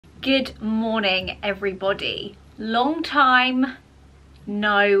Good morning, everybody. Long time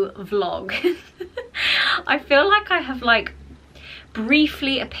no vlog. I feel like I have like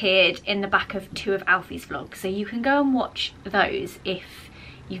briefly appeared in the back of 2 of Alfie's vlogs, so you can go and watch those if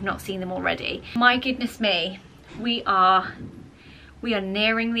you've not seen them already. My goodness me, we are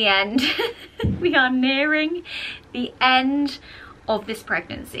nearing the end. We are nearing the end of this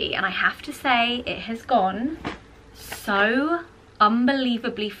pregnancy, and I have to say it has gone so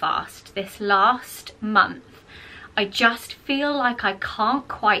unbelievably fast this last month. I just feel like I can't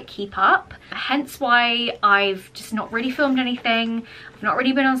quite keep up, hence why I've just not really filmed anything. I've not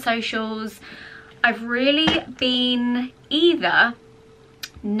really been on socials. I've really been either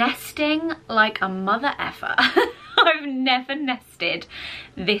nesting like a mother effer. I've never nested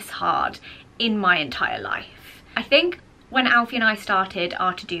this hard in my entire life. I think when Alfie and I started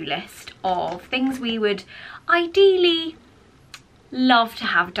our to-do list of things we would ideally love to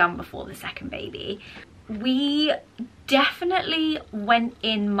have done before the second baby, we definitely went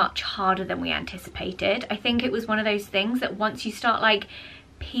in much harder than we anticipated. I think it was one of those things that once you start like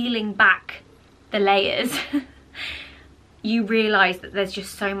peeling back the layers, you realise that there's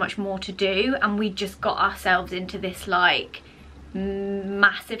just so much more to do, and we just got ourselves into this like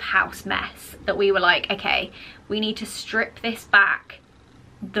massive house mess that we were like, okay, we need to strip this back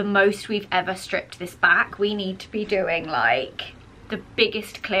the most we've ever stripped this back. We need to be doing like the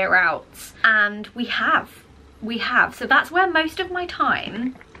biggest clear outs, and we have. So that's where most of my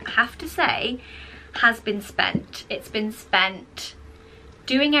time, I have to say, has been spent. It's been spent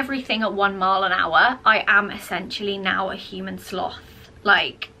doing everything at 1 mile an hour. I am essentially now a human sloth.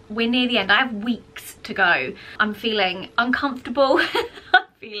 Like, we're near the end. I have weeks to go. I'm feeling uncomfortable. I'm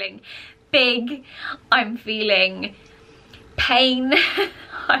feeling big. I'm feeling pain.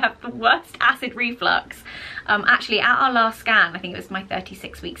 I have the worst acid reflux. Actually, at our last scan, I think it was my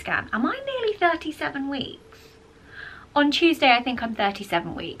 36-week scan. Am I nearly 37 weeks? On Tuesday, I think I'm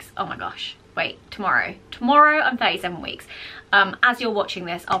 37 weeks. Oh my gosh. Wait, tomorrow I'm 37 weeks. As you're watching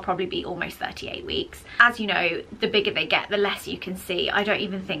this, I'll probably be almost 38 weeks. As you know, the bigger they get, the less you can see. I don't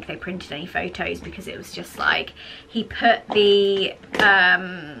even think they printed any photos because it was just like, he put the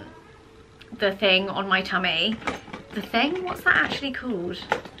thing on my tummy. The thing? What's that actually called?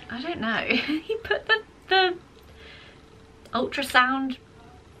 I don't know. He put the ultrasound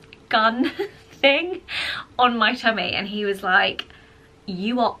gun thing on my tummy, and he was like,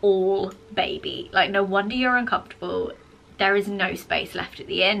 you are all baby. Like, no wonder you're uncomfortable. There is no space left at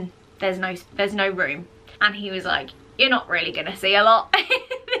the inn. There's no room. And he was like, you're not really gonna see a lot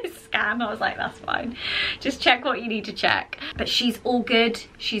in this scan. I was like, that's fine. Just check what you need to check. But she's all good.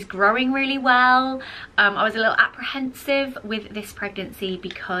 She's growing really well. I was a little apprehensive with this pregnancy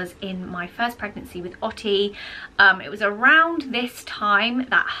because in my first pregnancy with Ottie, it was around this time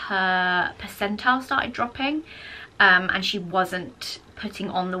that her percentile started dropping, and she wasn't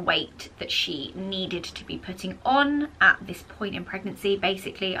putting on the weight that she needed to be putting on at this point in pregnancy.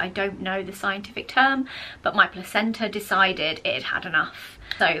 Basically, I don't know the scientific term, but my placenta decided it had had enough.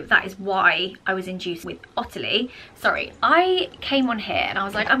 So that is why I was induced with Ottilie. Sorry, I came on here and I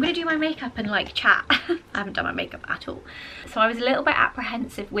was like, I'm gonna do my makeup and like chat. I haven't done my makeup at all. So I was a little bit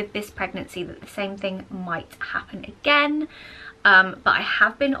apprehensive with this pregnancy that the same thing might happen again. But I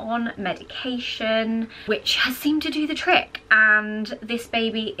have been on medication, which has seemed to do the trick, and this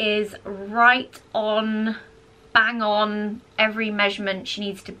baby is right on, bang on, every measurement she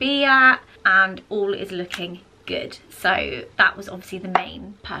needs to be at, and all is looking good. So that was obviously the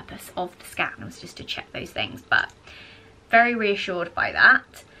main purpose of the scan, was just to check those things, but very reassured by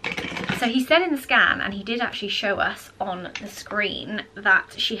that. So he said in the scan, and he did actually show us on the screen,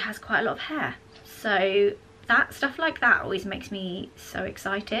 that she has quite a lot of hair. So that stuff like that always makes me so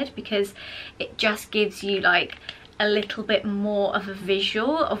excited, because it just gives you like a little bit more of a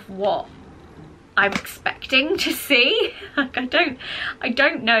visual of what I'm expecting to see. Like, I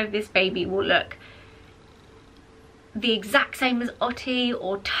don't know if this baby will look the exact same as Ottie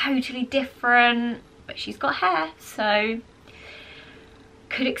or totally different, but she's got hair, so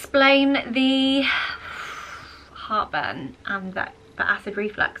could explain the heartburn and the acid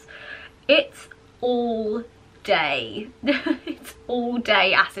reflux. It's all day. It's all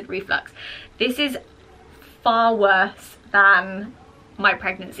day acid reflux. This is far worse than my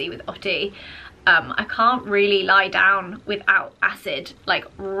pregnancy with Ottie. I can't really lie down without acid like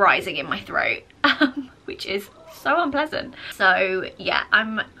rising in my throat, which is so unpleasant. So yeah,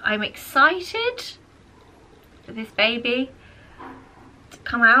 I'm excited for this baby to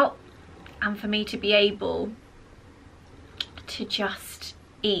come out and for me to be able to just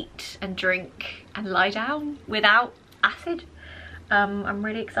eat and drink and lie down without acid. I'm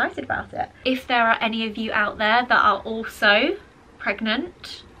really excited about it. If there are any of you out there that are also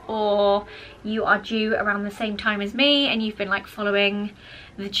pregnant, or you are due around the same time as me and you've been like following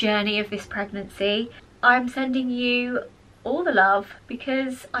the journey of this pregnancy, I'm sending you all the love,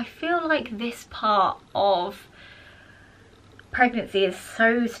 because I feel like this part of pregnancy is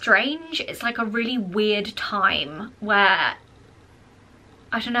so strange. It's like a really weird time where,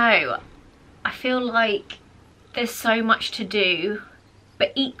 I don't know, I feel like there's so much to do,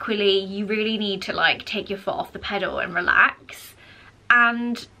 but equally you really need to like take your foot off the pedal and relax,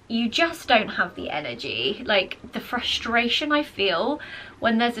 and you just don't have the energy. Like the frustration I feel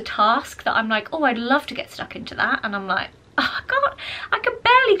when there's a task that I'm like, oh, I'd love to get stuck into that, and I'm like, oh God, I can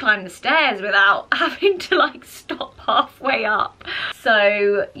barely climb the stairs without having to like stop halfway up.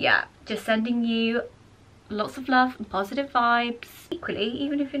 So yeah, just sending you lots of love and positive vibes. Equally,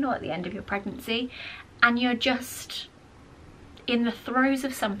 even if you're not at the end of your pregnancy and you're just in the throes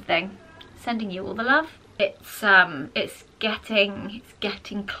of something, sending you all the love. It's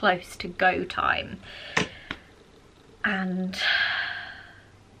getting close to go time, and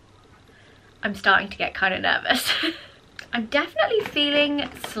I'm starting to get kind of nervous. I'm definitely feeling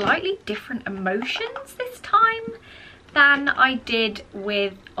slightly different emotions this time than I did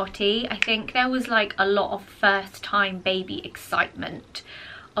with Otti. I think there was like a lot of first time baby excitement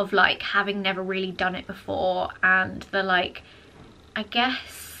of like having never really done it before, and the like, I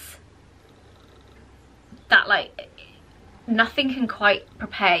guess that like nothing can quite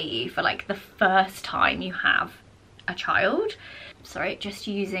prepare you for like the first time you have a child. Sorry, just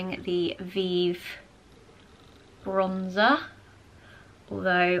using the Vive bronzer,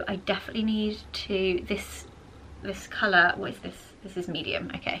 although I definitely need to, this colour, what is this? This is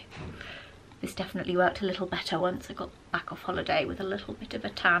medium, okay. This definitely worked a little better once I got back off holiday with a little bit of a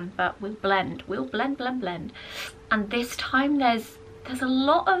tan, but we'll blend, blend. And this time there's a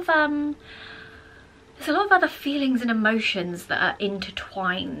lot of other feelings and emotions that are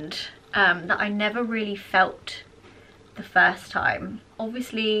intertwined that I never really felt the first time.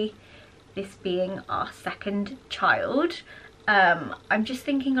 Obviously, this being our second child, I'm just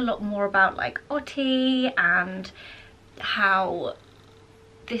thinking a lot more about like Otti, and how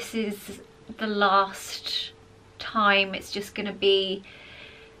this is the last time it's just gonna be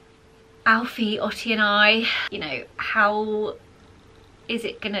Alfie, Otti and I. You know, how is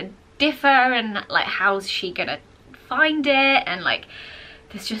it gonna differ, and like how's she gonna find it, and like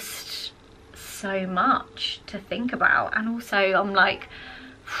there's just so much to think about. And also I'm like,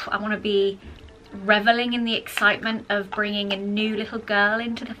 I want to be reveling in the excitement of bringing a new little girl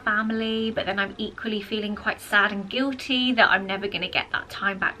into the family, but then I'm equally feeling quite sad and guilty that I'm never going to get that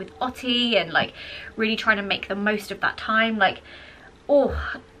time back with Otti, and like really trying to make the most of that time. Like,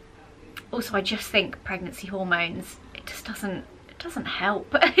 oh, also I just think pregnancy hormones, it doesn't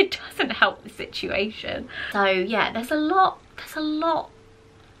help. It doesn't help the situation. So yeah, there's a lot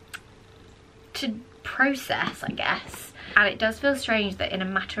to process, I guess. And it does feel strange that in a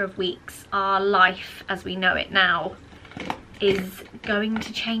matter of weeks, our life as we know it now is going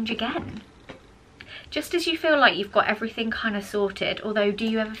to change again. Just as you feel like you've got everything kind of sorted, although do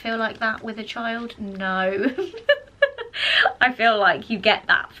you ever feel like that with a child? No. I feel like you get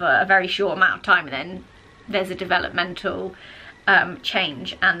that for a very short amount of time, and then there's a developmental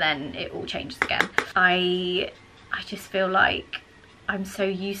change, and then it all changes again. I just feel like I'm so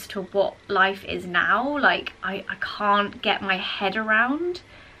used to what life is now. Like I can't get my head around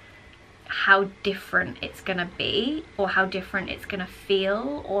how different it's gonna be, or how different it's gonna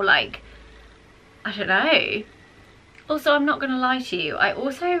feel, or like, I don't know. Also, I'm not gonna lie to you, I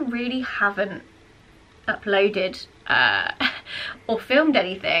also really haven't uploaded or filmed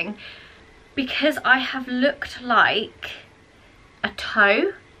anything, because I have looked like a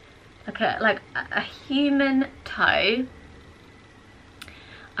toe, like a human toe.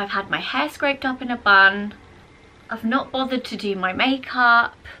 I've had my hair scraped up in a bun. I've not bothered to do my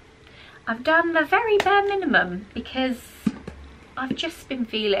makeup. I've done the very bare minimum because I've just been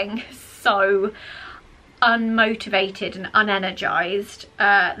feeling so unmotivated and unenergized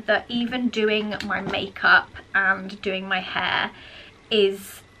that even doing my makeup and doing my hair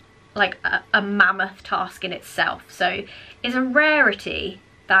is like a mammoth task in itself. So it's a rarity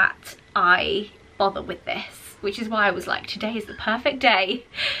that I bother with this, which is why I was like, today is the perfect day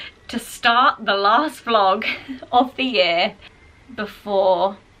to start the last vlog of the year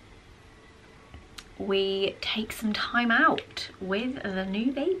before we take some time out with the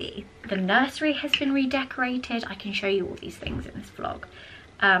new baby. The nursery has been redecorated. I can show you all these things in this vlog.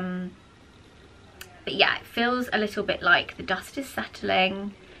 But yeah, it feels a little bit like the dust is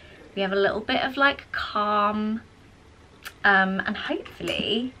settling. We have a little bit of like calm And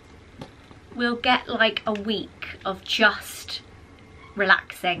hopefully we'll get like a week of just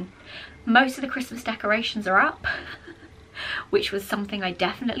relaxing. Most of the Christmas decorations are up, which was something I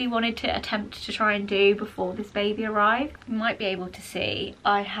definitely wanted to attempt to try and do before this baby arrived. You might be able to see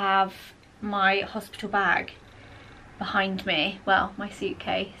I have my hospital bag behind me, well, my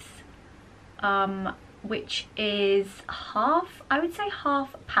suitcase, which is half, I would say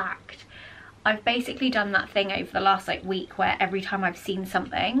half packed. I've basically done that thing over the last like week where every time I've seen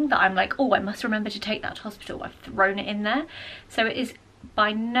something that I'm like, oh, I must remember to take that to hospital, I've thrown it in there. So it is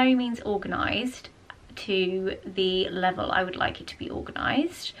by no means organised to the level I would like it to be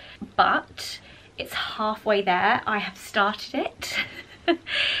organised, but it's halfway there. I have started it.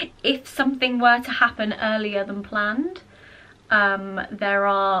 If something were to happen earlier than planned, there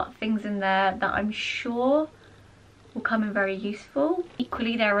are things in there that I'm sure will come in very useful.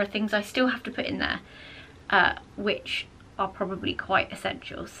 Equally, there are things I still have to put in there, which are probably quite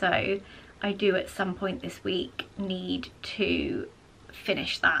essential. So I do at some point this week need to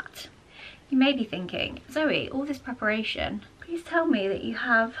finish that. You may be thinking, Zoe, all this preparation, please tell me that you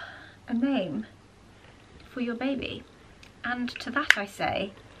have a name for your baby. And to that I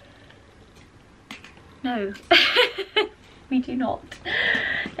say, no, we do not.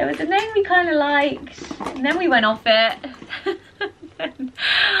 There was a name we kind of liked, and then we went off it.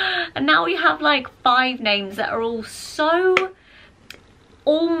 And now we have like 5 names that are all so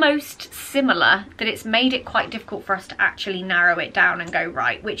almost similar that it's made it quite difficult for us to actually narrow it down and go,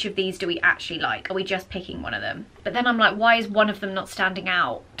 right, which of these do we actually like? Are we just picking one of them? But then I'm like, why is one of them not standing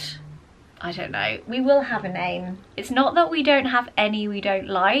out? I don't know. We will have a name. It's not that we don't have any we don't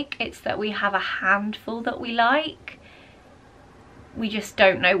like, it's that we have a handful that we like. We just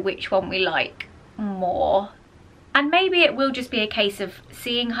don't know which one we like more. And maybe it will just be a case of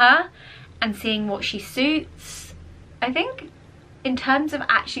seeing her and seeing what she suits. I think in terms of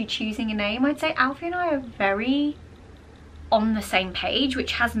actually choosing a name, I'd say Alfie and I are very on the same page,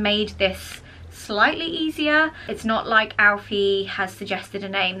 which has made this slightly easier. It's not like Alfie has suggested a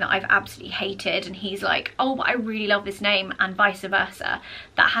name that I've absolutely hated and he's like, oh, but I really love this name, and vice versa.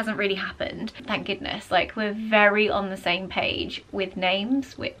 That hasn't really happened, thank goodness. Like, we're very on the same page with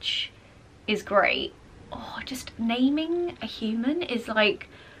names, which is great. Oh, just naming a human is like,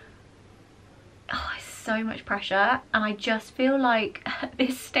 oh, it's so much pressure. And I just feel like at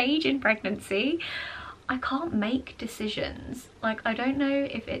this stage in pregnancy, I can't make decisions. Like, I don't know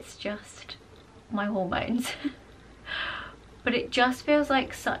if it's just my hormones, but it just feels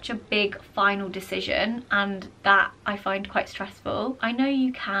like such a big final decision, and that I find quite stressful. I know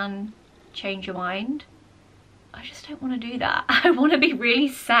you can change your mind. I just don't want to do that. I want to be really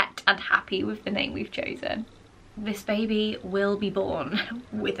set and happy with the name we've chosen. This baby will be born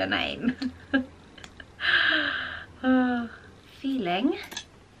with a name. Feeling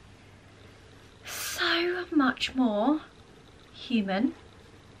so much more human.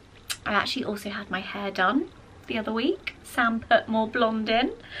 I actually also had my hair done the other week. Sam put more blonde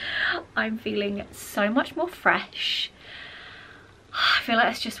in. I'm feeling so much more fresh. I feel like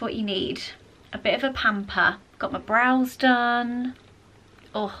that's just what you need. A bit of a pamper. Got my brows done.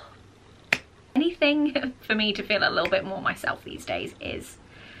 Oh, anything for me to feel a little bit more myself these days is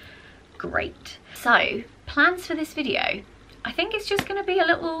great. So, plans for this video. I think it's just going to be a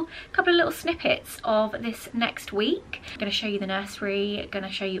couple of little snippets of this next week. I'm going to show you the nursery, going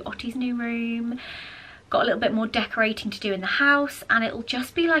to show you Ottie's new room, got a little bit more decorating to do in the house, and it'll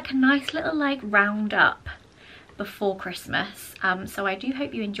just be like a nice little like roundup before Christmas. So I do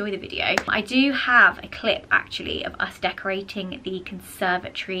hope you enjoy the video. I do have a clip actually of us decorating the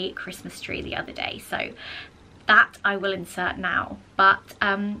conservatory Christmas tree the other day, so that I will insert now. But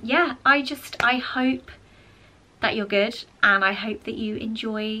yeah, I hope that you're good, and I hope that you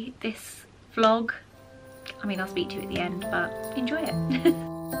enjoy this vlog. I mean, I'll speak to you at the end, but enjoy it.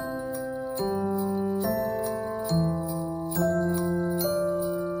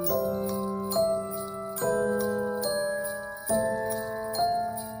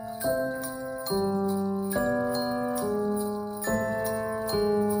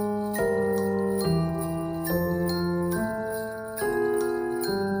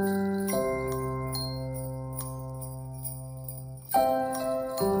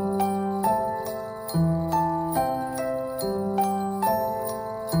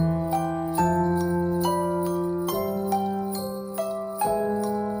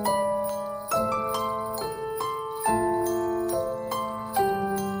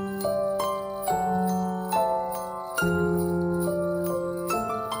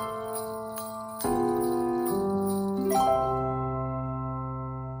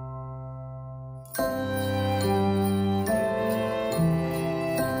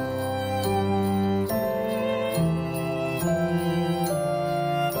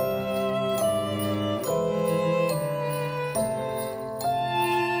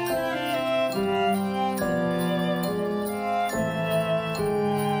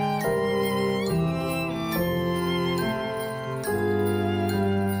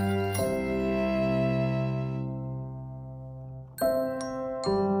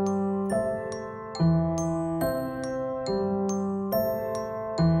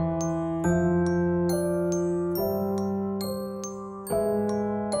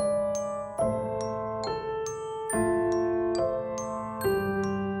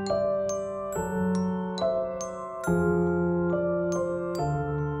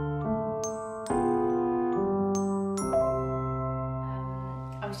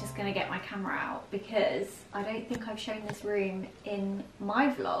 gonna get my camera out because I don't think I've shown this room in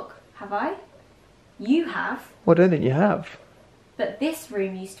my vlog, have I? You have. Well, I don't think you have. But this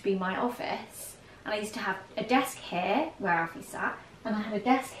room used to be my office, and I used to have a desk here where Alfie sat, and I had a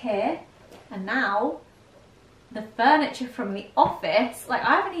desk here, and now the furniture from the office, like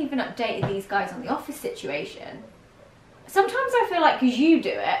I haven't even updated these guys on the office situation. Sometimes I feel like because you do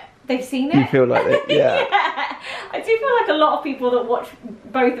it, they've seen it. You feel like it, yeah. Yeah. I do feel like a lot of people that watch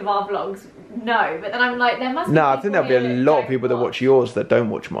both of our vlogs know, but then I'm like, there must be No, I think there'll be a lot of people that watch yours that don't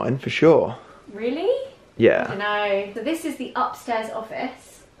watch mine, for sure. Really? Yeah. I don't know. So this is the upstairs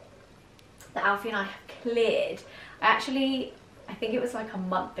office that Alfie and I have cleared. I think it was like a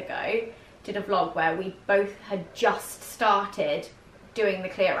month ago, did a vlog where we both had just started doing the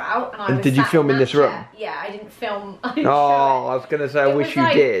clear out, and I was did you film in this room? Yeah, I didn't film. I was gonna say, I wish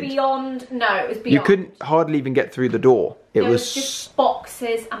you did. Beyond, no, it was beyond. You couldn't hardly even get through the door. It was just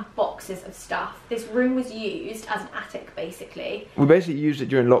boxes and boxes of stuff. This room was used as an attic, basically. We basically used it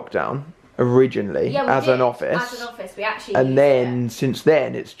during lockdown originally as an office. As an office, we actually. And then since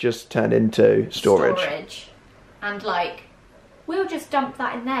then, it's just turned into storage. And like, we'll just dump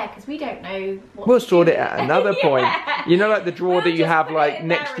that in there because we don't know what we'll to sort do it at with another it. point. Yeah. You know, like the drawer We'll that you just have put like it in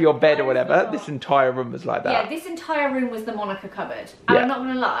next there to your and bed or close the whatever. door. This entire room was like that. Yeah, this entire room was the Monica cupboard. And Yeah. I'm not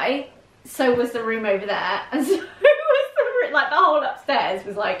gonna lie, so was the room over there, and so was the room, like the whole upstairs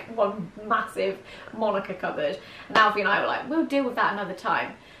was like one massive Monica cupboard. And Alfie and I were like, we'll deal with that another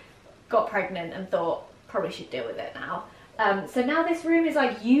time. Got pregnant and thought, probably should deal with it now. So now this room is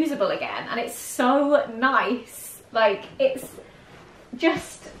like usable again, and it's so nice. Like, it's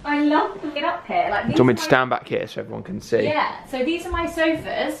just, I love being up here. Like, Do you want me to stand back here so everyone can see? Yeah, so these are my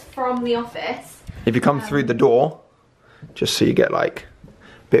sofas from the office. If you come through the door, just so you get like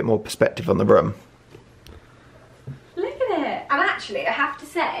a bit more perspective on the room. Look at it. And actually, I have to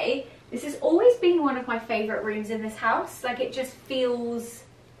say, this has always been one of my favourite rooms in this house. Like, it just feels,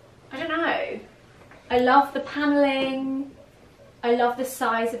 I don't know. I love the panelling. I love the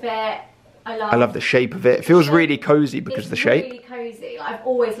size of it. I love the shape of it. It feels really cozy because of the shape. It's really cozy. Like, I've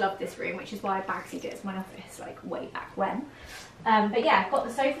always loved this room, which is why I bagsied it as my office, like way back when. But yeah, I've got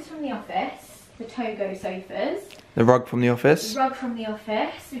the sofas from the office, the Togo sofas. The rug from the office. The rug from the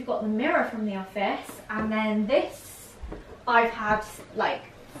office. We've got the mirror from the office, and then this I've had like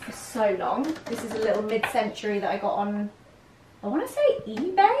for so long. This is a little mid-century that I got on, I want to say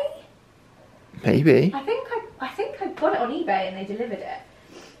eBay. Maybe. I think I got it on eBay and they delivered it.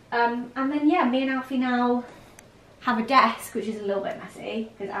 And then yeah, me and Alfie now have a desk, which is a little bit messy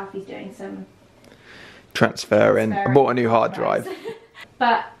because Alfie's doing some transferring. I bought a new hard drive.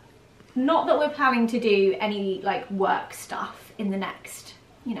 But not that we're planning to do any like work stuff in the next,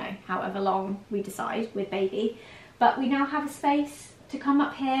 you know, however long we decide with baby. But we now have a space to come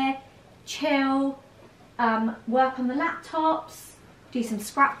up here, chill, work on the laptops, do some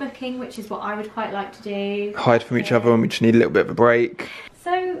scrapbooking, which is what I would quite like to do. Hide from each other when we just need a little bit of a break.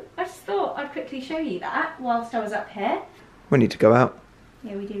 So I just thought I'd quickly show you that whilst I was up here. We need to go out.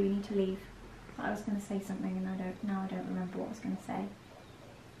 Yeah, we do. We need to leave. But I was going to say something and now I don't remember what I was going to say.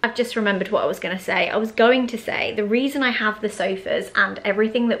 I've just remembered what I was going to say. I was going to say the reason I have the sofas and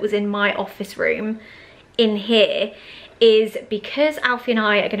everything that was in my office room in here is because Alfie and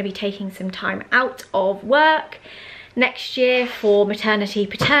I are going to be taking some time out of work next year for maternity,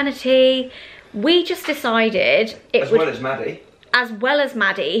 paternity. We just decided it would... As well as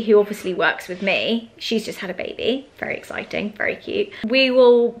Maddie, who obviously works with me. She's just had a baby. Very exciting, very cute. We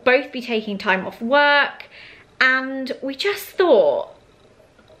will both be taking time off work, and we just thought,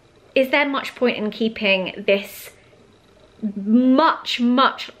 is there much point in keeping this much,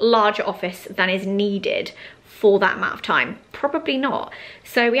 much larger office than is needed for that amount of time? Probably not.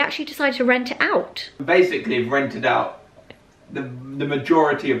 So we actually decided to rent it out. Basically, we've rented out the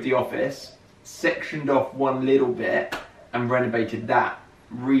majority of the office, sectioned off one little bit, and renovated that.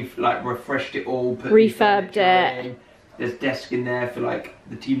 Refreshed it all, put refurbed it. In. There's desk in there for like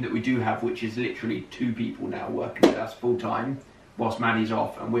the team that we do have, which is literally 2 people now working with us full time, whilst Maddie's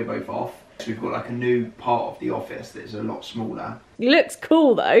off and we're both off. So we've got like a new part of the office that is a lot smaller. It looks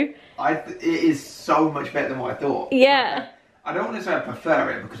cool though. It is so much better than what I thought. Yeah. I don't want to say I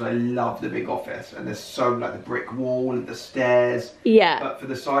prefer it because I love the big office and there's so like the brick wall and the stairs. Yeah. But for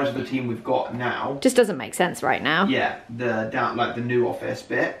the size of the team we've got now, just doesn't make sense right now. Yeah, the new office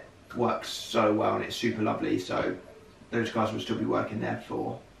bit works so well and it's super lovely. So those guys will still be working there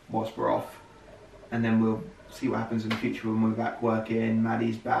for whilst we're off, and then we'll see what happens in the future when we're back working.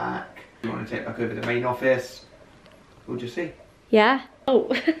 Maddie's back. We want to take back over the main office. We'll just see. Yeah.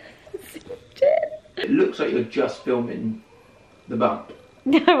 Oh. It looks like you're just filming the bump.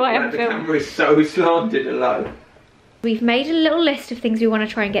 No, I haven't The filmed. camera is so slanted and low. We've made a little list of things we want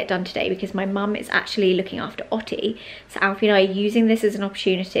to try and get done today because my mum is actually looking after Ottie. So Alfie and I are using this as an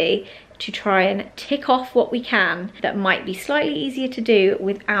opportunity to try and tick off what we can that might be slightly easier to do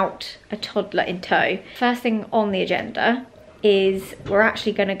without a toddler in tow. First thing on the agenda is we're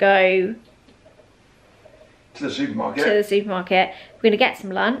actually going to go to the supermarket. We're going to get some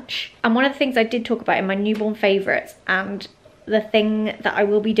lunch. And one of the things I did talk about in my newborn favourites, and the thing that I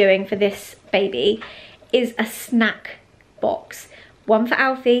will be doing for this baby, is a snack box. One for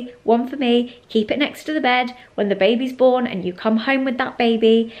Alfie, one for me. Keep it next to the bed when the baby's born and you come home with that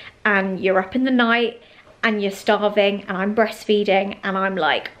baby and you're up in the night and you're starving and I'm breastfeeding and I'm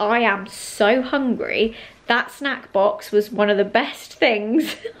like, I am so hungry. That snack box was one of the best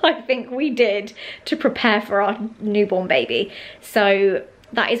things I think we did to prepare for our newborn baby. So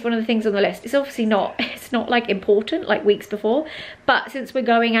that is one of the things on the list. It's obviously not, it's not like important like weeks before, but since we're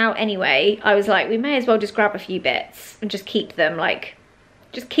going out anyway, I was like, we may as well just grab a few bits and just keep them, like,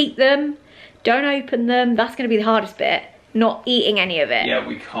 just keep them, don't open them. That's gonna be the hardest bit, not eating any of it. Yeah,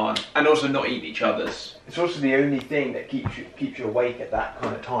 we can't. And also not eating each other's. It's also the only thing that keeps you awake at that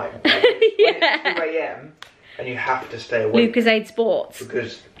kind of time. Yeah. When it's 2 AM and you have to stay awake. Lucozade Sports.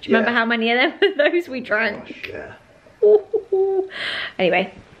 Because, do you remember how many of them, those we drank? Gosh, yeah.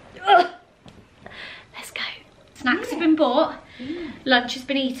 Anyway, let's go. Snacks have been bought, lunch has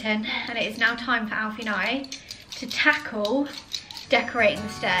been eaten, and it is now time for Alfie and I to tackle decorating the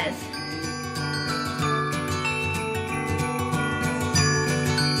stairs.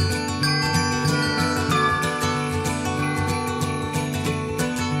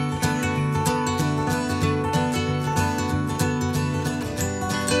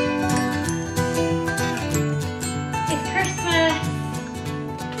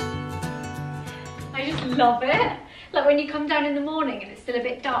 Love it. Like when you come down in the morning and it's still a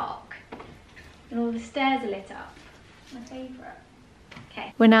bit dark and all the stairs are lit up. My favourite.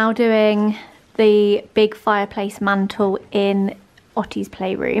 Okay. We're now doing the big fireplace mantle in Ottie's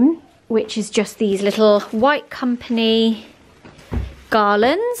playroom, which is just these little white company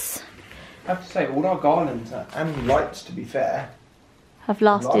garlands. I have to say, all our garlands and lights, to be fair, have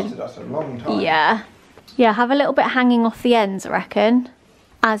lasted us a long time. Yeah. Yeah, have a little bit hanging off the ends, I reckon.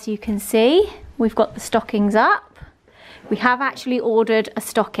 As you can see, we've got the stockings up. We have actually ordered a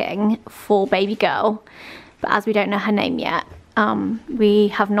stocking for baby girl, but as we don't know her name yet, we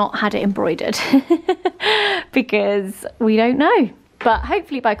have not had it embroidered because we don't know. But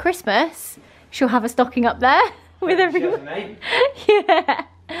hopefully by Christmas, she'll have a stocking up there with everyone. Yeah.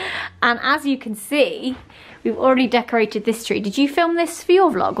 And as you can see, we've already decorated this tree. Did you film this for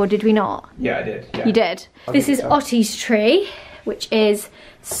your vlog or did we not? Yeah, I did. Yeah. You did? This is Ottie's tree, which is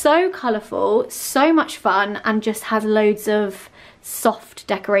so colourful, so much fun, and just has loads of soft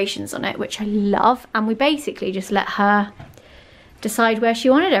decorations on it, which I love. And we basically just let her decide where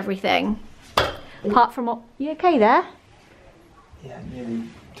she wanted everything. Apart from what, you okay there? Yeah, nearly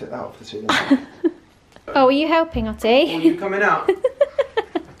took that off the ceiling. Oh, are you helping, Ottie? Oh, you coming out?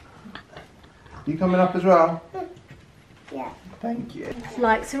 You coming up as well? Yeah. Thank you.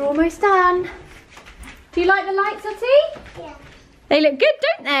 Lights are almost done. Do you like the lights, Ottie? Yeah. They look good,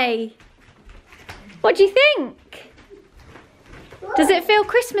 don't they? What do you think? Does it feel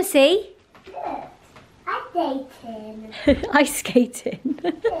Christmassy? I'm dating. Ice skating.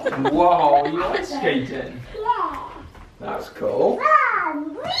 Whoa, you ice skating? Yeah. That's cool.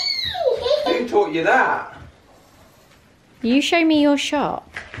 Mom, Who taught you that? You show me your shop.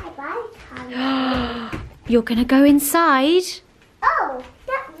 You're gonna go inside? Oh,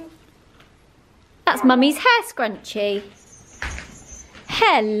 That's Mummy's hair scrunchie.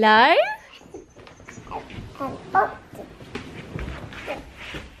 Hello.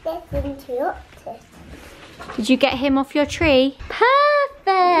 listen to it. Did you get him off your tree?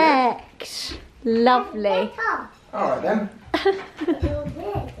 Perfect. Lovely. Alright then. Do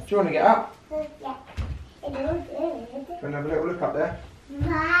you want to get up? Yeah. Do you want to have a little look up there?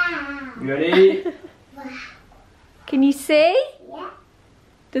 Wow. You ready? Can you see? Yeah.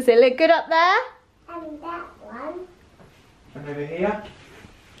 Does it look good up there? And that one. And over here?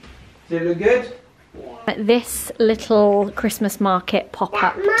 Does it look good? This little Christmas market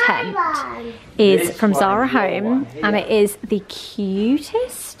pop-up tent One. is This from one Zara is your Home, one here. and it is the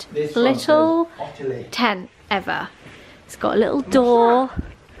cutest This one little says Ottilie. tent ever. It's got a little door,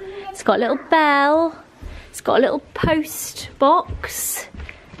 it's got a little bell, it's got a little post box.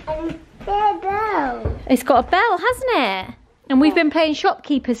 And there go. It's got a bell, hasn't it? And we've been playing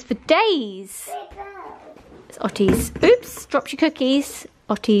shopkeepers for days. There go. It's Ottie's, oops, dropped your cookies.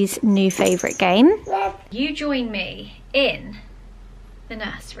 Ottie's new favourite game. Yeah. You join me in the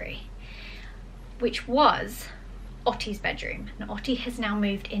nursery, which was Ottie's bedroom. And Ottie has now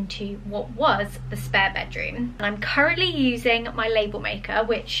moved into what was the spare bedroom. And I'm currently using my label maker,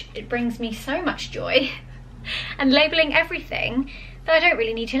 which it brings me so much joy, and labeling everything that I don't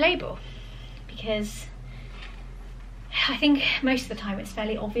really need to label, because I think most of the time it's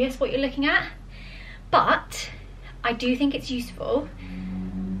fairly obvious what you're looking at. But I do think it's useful.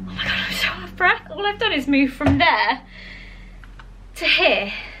 Oh my god, I'm so out of breath. All I've done is move from there to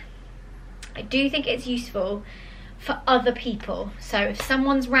here. I do think it's useful for other people. So if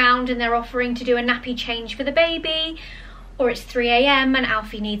someone's round and they're offering to do a nappy change for the baby, or it's 3 AM and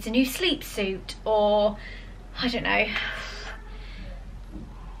Alfie needs a new sleep suit, or I don't know,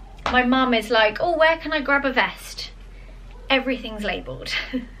 my mum is like, oh, where can I grab a vest? Everything's labelled.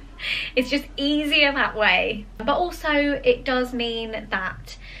 It's just easier that way. But also it does mean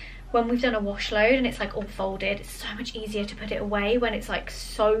that when we've done a wash load and it's like all folded, it's so much easier to put it away when it's like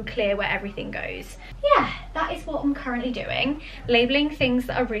so clear where everything goes. Yeah, that is what I'm currently doing. Labelling things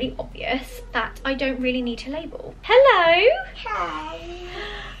that are really obvious that I don't really need to label. Hello! Hi.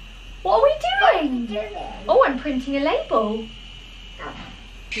 What are we doing? What are you doing? Oh, I'm printing a label.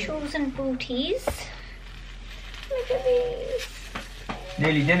 Shoes and booties. Look at these.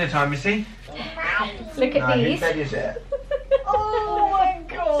 Nearly dinner time, Missy. Look at these. Whose bed is it? Oh my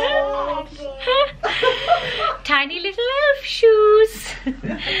god. Tiny little elf shoes.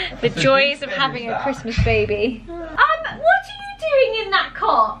 The joys of having a Christmas baby. What are you doing in that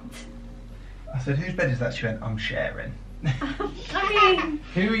cot? I said, whose bed is that? She went, I'm sharing. I mean,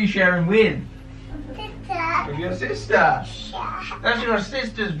 Who are you sharing with? Sister. With your sister. That's your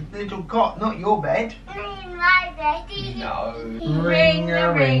sister's little cot, not your bed. My baby. No. ring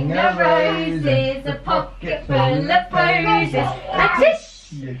a roses, a pocket full of posies. A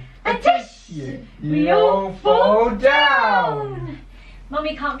tish, a tish, we all fall down.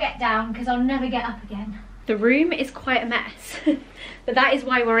 Mummy can't get down because I'll never get up again. The room is quite a mess, but that is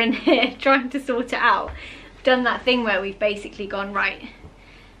why we're in here trying to sort it out. We've done that thing where we've basically gone, right,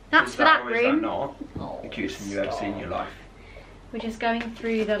 that's for that room. Not the cutest thing you've ever seen in your life. We're just going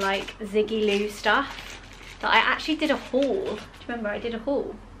through the like Ziggy Loo stuff that I actually did a haul. Do you remember I did a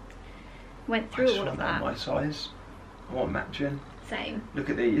haul? Went through all of that. My size. I want matching. Same. Look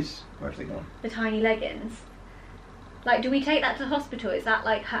at these. Where have they gone? The tiny leggings. Like, do we take that to the hospital? Is that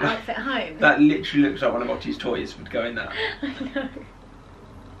like her outfit at home? That literally looks like one of Ottie's toys would go in that. I know.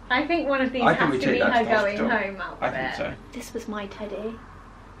 I think one of these I has think we to be take that her to the going hospital. home outfit. I think so. This was my teddy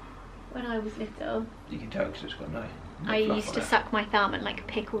when I was little. You can tell because it's got no I fluff used on to it. suck my thumb and like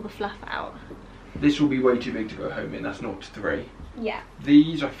pick all the fluff out. This will be way too big to go home in. That's 0 to 3. Yeah.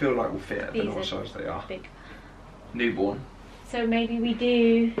 These I feel like will fit at the These normal are size they are. big. Newborn. So maybe we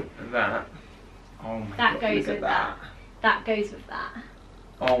do That. Oh my that god. goes Look with at that. that goes with that.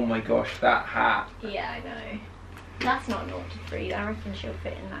 Oh my gosh, that hat. Yeah, I know. That's not 0 to 3. I reckon she'll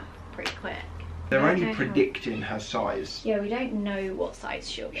fit in that pretty quick. They're I don't only know how- predicting her size. Yeah, we don't know what size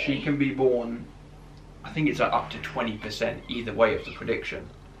she'll be. She can be born, I think it's like up to 20% either way of the prediction.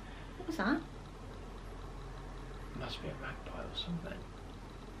 What was that? Must be a magpie or something.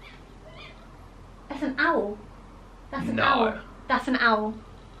 That's an owl. That's an No. owl. That's an owl.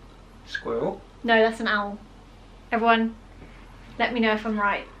 Squirrel? No, that's an owl. Everyone, let me know if I'm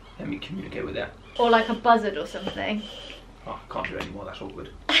right. Let me communicate with it. Or like a buzzard or something. Oh, I can't do it anymore, that's awkward.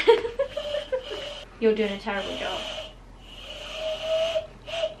 You're doing a terrible job.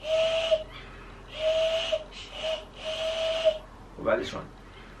 What about this one?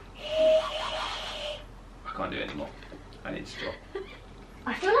 I can't do it anymore. I need to stop.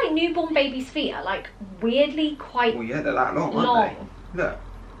 I feel like newborn babies' feet are like weirdly quite Well, yeah, they're that long, aren't long. they? Look,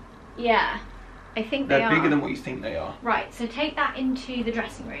 Yeah, I think they they're are. bigger than what you think they are. Right, so take that into the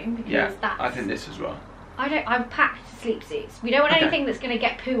dressing room because Yeah, that's. I think this as well. I've packed sleep suits. We don't want Okay. anything that's going to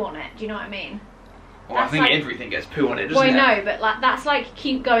get poo on it. Do you know what I mean? Well, I That's think like- everything gets poo on it, doesn't Well, I it? know, but like that's like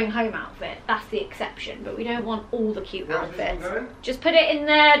cute going home outfit. That's the exception, but we don't want all the cute How's this one outfits. going? Just put it in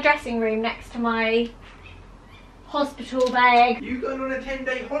the dressing room next to my hospital bag. You going on a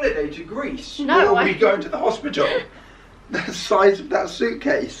 10-day holiday to Greece? No, Or are I- we going to the hospital? The size of that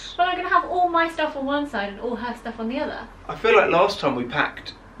suitcase. But I'm gonna have all my stuff on one side and all her stuff on the other. I feel like last time we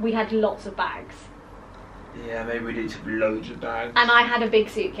packed. We had lots of bags, Yeah, maybe we did some loads of bags. and I had a big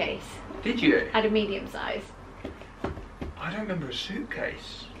suitcase. Did you? I had a medium size. I don't remember a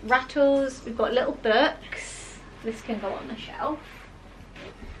suitcase. Rattles. We've got little books. This can go on the shelf.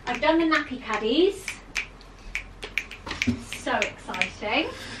 I've done the nappy caddies. So exciting.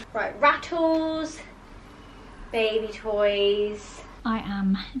 Right, rattles, baby toys. I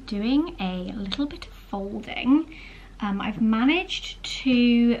am doing a little bit of folding. I've managed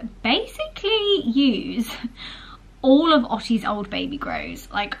to basically use all of Ottie's old baby grows.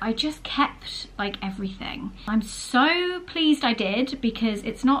 Like, I just kept like everything. I'm so pleased I did, because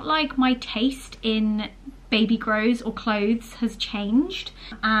it's not like my taste in baby grows or clothes has changed,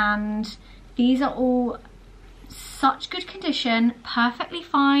 and these are all such good condition, perfectly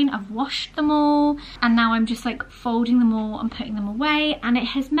fine. I've washed them all, and now I'm just like folding them all and putting them away, and it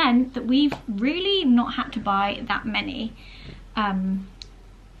has meant that we've really not had to buy that many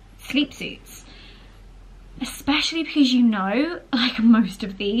sleep suits, especially because, you know, like most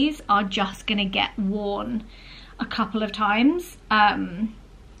of these are just gonna get worn a couple of times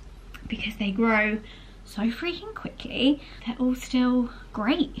because they grow so freaking quickly. They're all still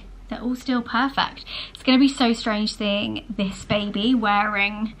great. They're all still perfect. It's gonna be so strange seeing this baby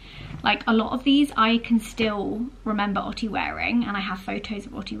wearing, like, a lot of these I can still remember Ottie wearing, and I have photos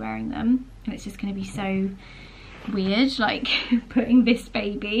of Ottie wearing them, and it's just gonna be so weird, like, putting this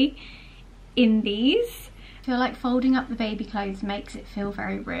baby in these. I feel like folding up the baby clothes makes it feel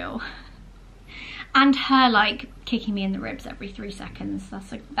very real. And her like kicking me in the ribs every 3 seconds,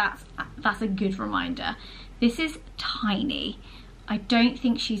 that's a good reminder. This is tiny. I don't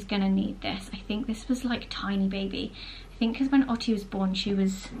think she's gonna need this. I think this was like tiny baby. I think because when Ottie was born,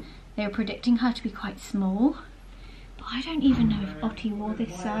 they were predicting her to be quite small. But I don't even know if Ottie wore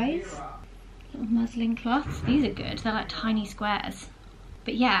this size. Little muslin cloths, these are good. They're like tiny squares.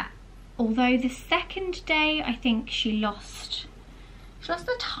 But yeah, although the second day I think she lost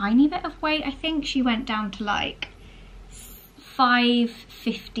a tiny bit of weight. I think she went down to like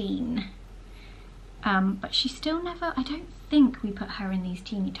 5'15". But she still never, I don't think we put her in these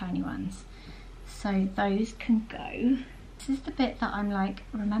teeny tiny ones. So those can go. This is the bit that I'm like,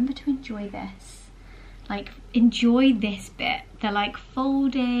 remember to enjoy this. Like, enjoy this bit. They're like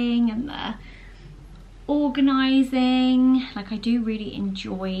folding and they're organising. Like, I do really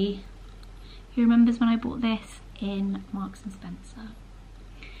enjoy. Who remembers when I bought this in Marks and Spencer?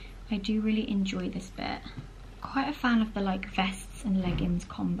 I do really enjoy this bit. Quite a fan of the like vests and leggings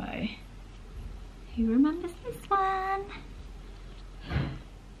combo. Who remembers this one?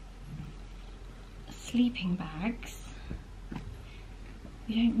 Sleeping bags.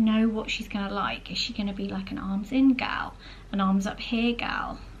 We don't know what she's gonna like. Is she gonna be like an arms in gal? An arms up here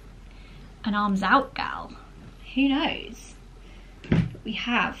gal? An arms out gal? Who knows? But we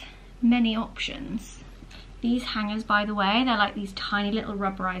have many options. These hangers, by the way, they're like these tiny little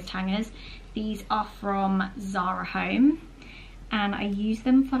rubberized hangers. These are from Zara Home, and I use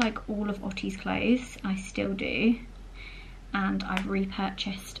them for like all of Ottie's clothes. I still do, and I've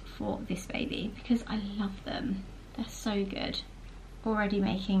repurchased for this baby because I love them. They're so good. Already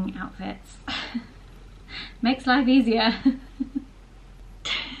making outfits. Makes life easier.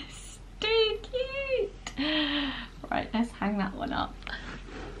 So cute. Right, let's hang that one up.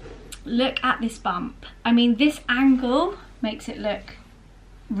 Look at this bump. I mean, this angle makes it look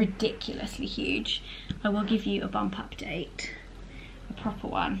ridiculously huge. I will give you a bump update, a proper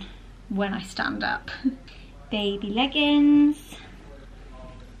one, when I stand up. Baby leggings.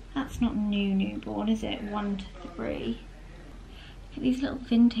 That's not newborn, is it? 1 to 3. Look at these little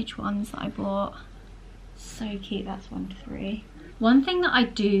vintage ones that I bought. So cute. That's 1 to 3. One thing that I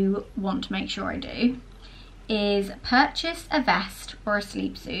do want to make sure I do is purchase a vest or a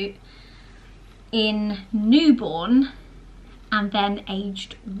sleep suit in newborn and then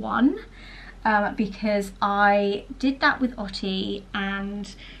aged 1, because I did that with Ottie,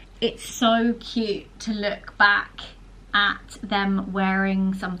 and it's so cute to look back at them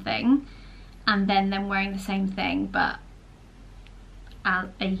wearing something and then them wearing the same thing but a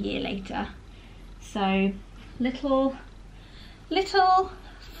year later. So little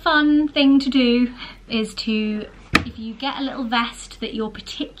fun thing to do is to, if you get a little vest that you're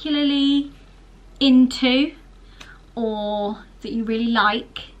particularly into or that you really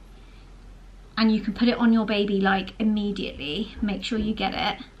like and you can put it on your baby like immediately, make sure you get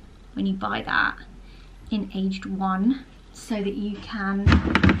it when you buy that in aged 1 so that you can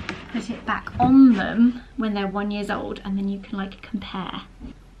put it back on them when they're 1 year old, and then you can like compare.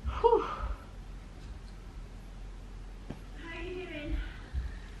 Whew.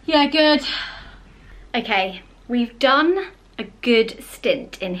 Yeah, good. Okay, we've done a good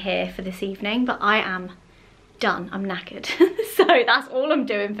stint in here for this evening, but I am done. I'm knackered. So that's all I'm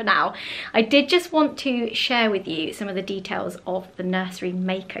doing for now. I did just want to share with you some of the details of the nursery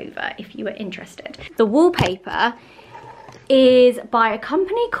makeover if you were interested. The wallpaper is by a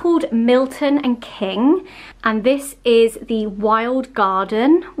company called Milton and King, and this is the Wild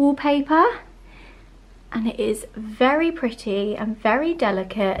Garden wallpaper. and it is very pretty and very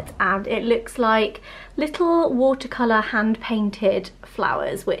delicate, and it looks like little watercolour hand painted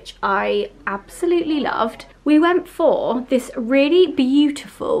flowers, which I absolutely loved. We went for this really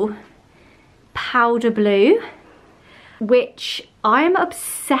beautiful powder blue, which I'm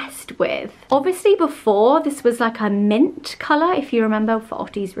obsessed with. Obviously before this was like a mint colour, if you remember, for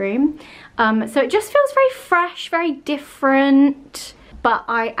Ottie's room. So it just feels very fresh, very different, but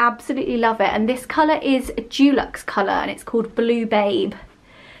I absolutely love it. And this colour is a Dulux colour and it's called Blue Babe.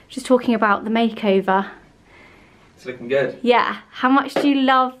 Just talking about the makeover. It's looking good. Yeah, how much do you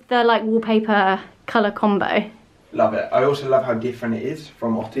love the like wallpaper colour combo? Love it. I also love how different it is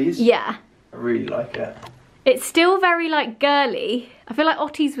from Ottie's. Yeah. I really like it. It's still very like girly. I feel like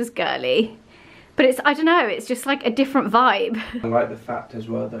Ottie's was girly, but it's, I don't know, it's just like a different vibe. I like the fact as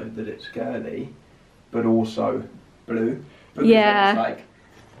well though that it's girly, but also blue. Because yeah. It's like,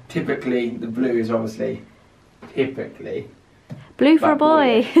 typically the blue is obviously, blue for a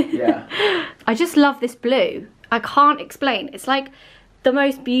boy. Yeah. I just love this blue. I can't explain. It's like the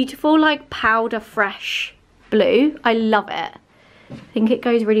most beautiful like powder fresh blue. I love it. I think it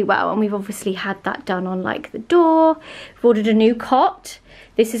goes really well, and we've obviously had that done on like the door. We've ordered a new cot.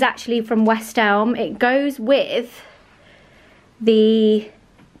 This is actually from West Elm. It goes with the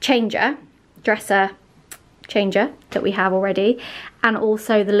dresser changer that we have already, and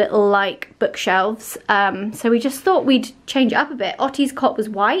also the little like bookshelves. So we just thought we'd change it up a bit. Ottie's cot was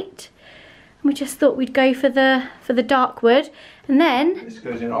white, and we just thought we'd go for the dark wood. And then this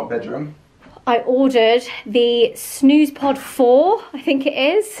goes in our bedroom. I ordered the Snooze Pod 4, I think it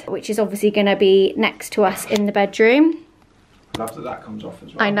is, which is obviously going to be next to us in the bedroom. Love that that comes off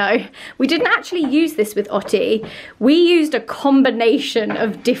as well. I know. We didn't actually use this with Ottie. We used a combination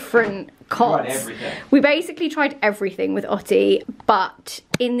of different cots. Tried everything. We basically tried everything with Ottie, but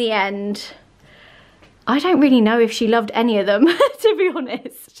in the end, I don't really know if she loved any of them, to be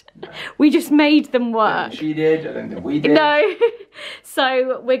honest. No. We just made them work. She did, I don't think we did. No.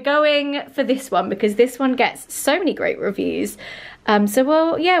 So we're going for this one because this one gets so many great reviews. So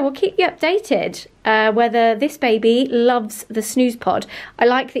we'll keep you updated whether this baby loves the Snooze Pod. I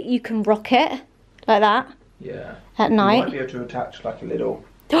like that you can rock it like that. Yeah. At night. You might be able to attach like a little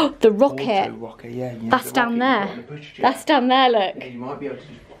the rocket. auto rocker, yeah. That's the down rocket there. That's down there, look. Yeah, you might be able to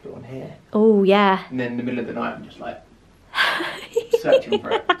just pop it on here. Oh yeah. And then in the middle of the night I'm just like searching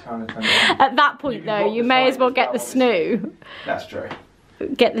for it, trying to turn it on. At that point though, you may as well get the snoo. That's true.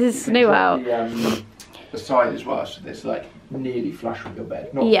 Get the snoo out. The side as well, so it's like nearly flush with your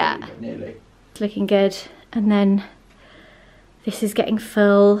bed. Not yeah. fully, but nearly. It's looking good. And then this is getting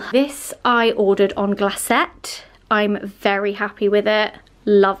full. This I ordered on Glacette. I'm very happy with it.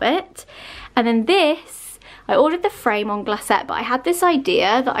 Love it. And then this, I ordered the frame on Glacette, but I had this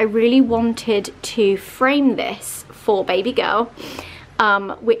idea that I really wanted to frame this for baby girl,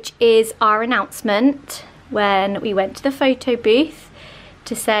 which is our announcement when we went to the photo booth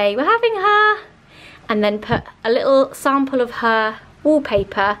to say we're having her, and then put a little sample of her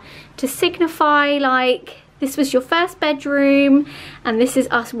wallpaper to signify like this was your first bedroom and this is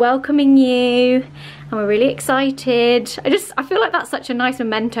us welcoming you and we're really excited. I feel like that's such a nice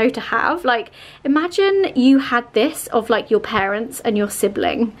memento to have. Like imagine you had this of like your parents and your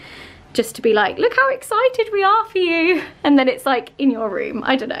sibling, just to be like, look how excited we are for you, and then it's like in your room.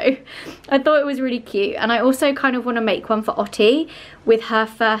 I don't know, I thought it was really cute. And I also kind of want to make one for Ottie with her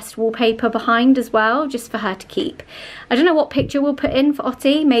first wallpaper behind as well, just for her to keep. I don't know what picture we'll put in for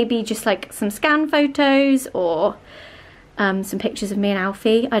Ottie, maybe just like some scan photos or some pictures of me and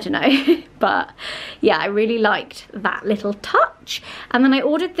Alfie, I don't know. But yeah, I really liked that little touch. And then I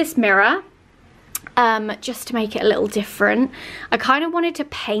ordered this mirror just to make it a little different. I kind of wanted to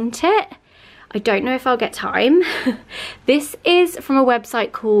paint it. I don't know if I'll get time. This is from a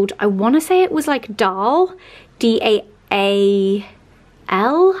website called, I want to say it was like Daal, D-A-A-L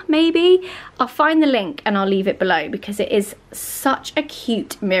maybe. I'll find the link and I'll leave it below because it is such a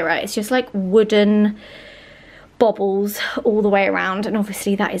cute mirror. It's just like wooden bobbles all the way around, and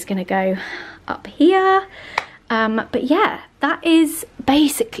obviously that is going to go up here. But yeah, that is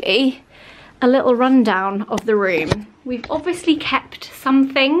basically a little rundown of the room. We've obviously kept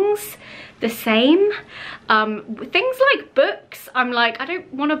some things the same. Things like books, I'm like, I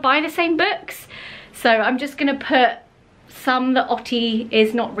don't want to buy the same books, so I'm just gonna put some that Ottie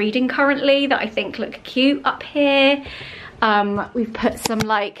is not reading currently that I think look cute up here. We've put some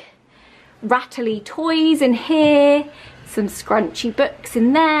like rattly toys in here, some scrunchy books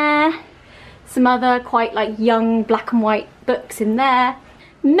in there, some other quite like young black and white books in there.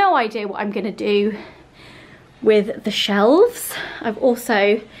 No idea what I'm gonna do with the shelves. I've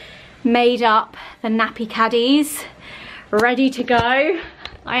also made up the nappy caddies, ready to go.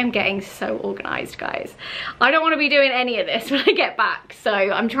 I am getting so organised, guys. I don't want to be doing any of this when I get back, so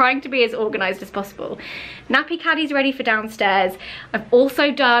I'm trying to be as organised as possible. Nappy caddies ready for downstairs. I've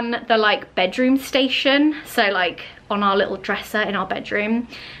also done the like bedroom station, so like on our little dresser in our bedroom.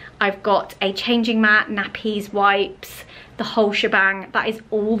 I've got a changing mat, nappies, wipes, the whole shebang. That is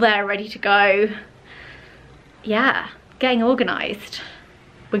all there ready to go. Yeah, getting organised.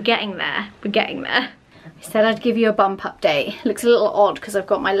 We're getting there, we're getting there. I said I'd give you a bump update. Looks a little odd because I've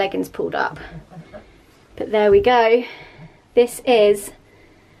got my leggings pulled up. But there we go. This is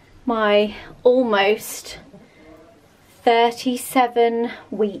my almost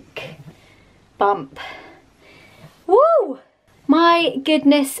 37-week bump. Woo! My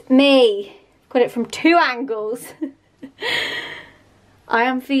goodness me. Got it from 2 angles. I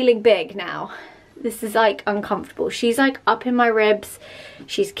am feeling big now. This is like uncomfortable. She's like up in my ribs.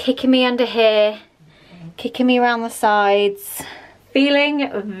 She's kicking me under here, kicking me around the sides.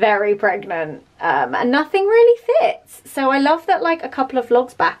 Feeling very pregnant, and nothing really fits. So I love that like a couple of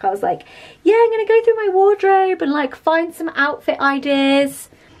vlogs back I was like, yeah, I'm gonna go through my wardrobe and like find some outfit ideas.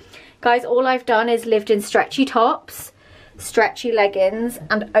 Guys, all I've done is lived in stretchy tops, stretchy leggings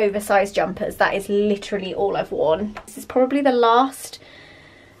and oversized jumpers. That is literally all I've worn. This is probably the last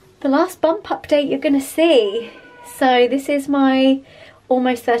bump update you're gonna see. So this is my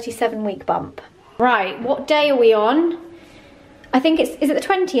almost 37-week bump. Right, what day are we on? I think is it the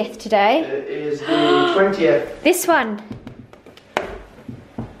 20th today? It is the 20th. This one.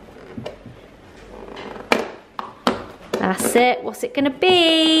 That's it. What's it gonna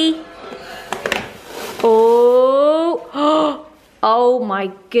be? Oh, oh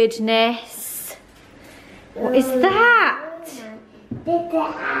my goodness. What is that? Get it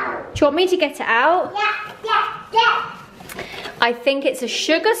out. Do you want me to get it out? Yeah. I think it's a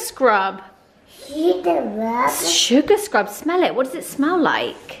sugar scrub. Sugar scrub, smell it. What does it smell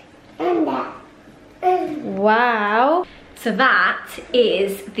like? Wow. So that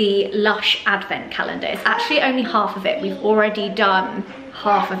is the Lush Advent calendar. It's actually only half of it. We've already done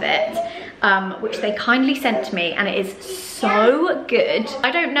half of it, which they kindly sent to me, and it is so good.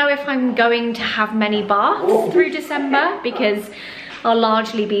 I don't know if I'm going to have many baths through December because I'll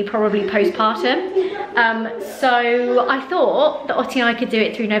largely be probably postpartum. So I thought that Ottie and I could do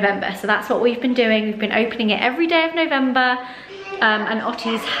it through November. So that's what we've been doing. We've been opening it every day of November. And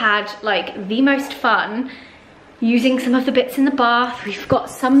Ottie's had like the most fun using some of the bits in the bath. We've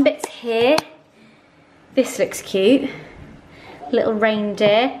got some bits here. This looks cute. Little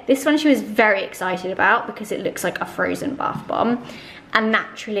reindeer. This one she was very excited about because it looks like a frozen bath bomb. And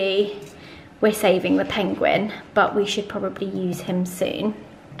naturally, we're saving the penguin, but we should probably use him soon.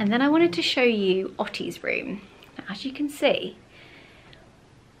 And then I wanted to show you Ottie's room. Now, as you can see,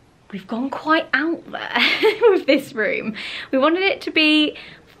 we've gone quite out there with this room. We wanted it to be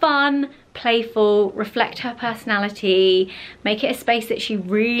fun, playful, reflect her personality, make it a space that she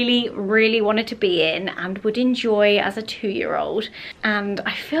really, really wanted to be in and would enjoy as a 2-year-old. And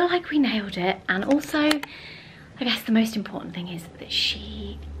I feel like we nailed it. And also, I guess the most important thing is that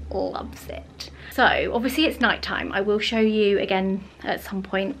she loves it. So obviously it's nighttime. I will show you again at some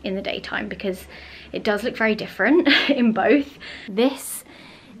point in the daytime because it does look very different in both. This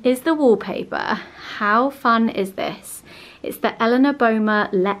is the wallpaper. How fun is this? It's the Eleanor Boehmer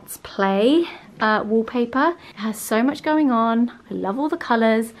Let's Play wallpaper. It has so much going on. I love all the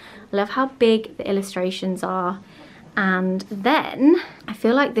colours. I love how big the illustrations are. And then I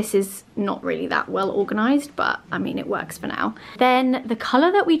feel like this is not really that well organised, but I mean it works for now. Then the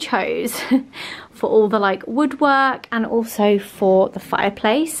colour that we chose for all the like woodwork and also for the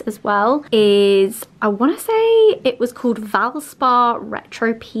fireplace as well is, I want to say it was called Valspar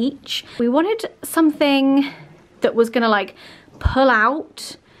Retro Peach. We wanted something that was gonna like pull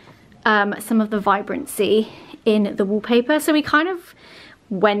out some of the vibrancy in the wallpaper, so we kind of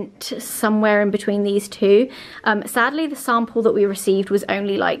went somewhere in between these two. Sadly, the sample that we received was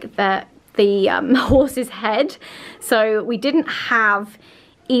only like the horse's head, so we didn't have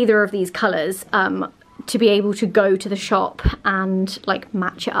either of these colours to be able to go to the shop and like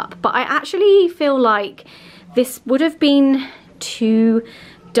match it up. But I actually feel like this would have been too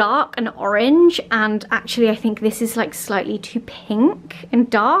dark and orange, and actually I think this is like slightly too pink and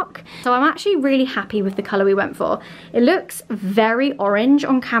dark. So I'm actually really happy with the colour we went for. It looks very orange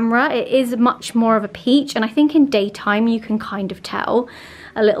on camera. It is much more of a peach, and I think in daytime you can kind of tell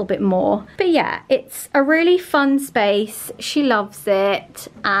a little bit more. But yeah, it's a really fun space. She loves it,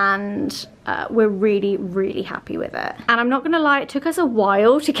 and we're really, really happy with it. And I'm not gonna lie, it took us a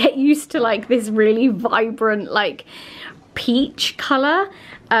while to get used to like this really vibrant like peach colour.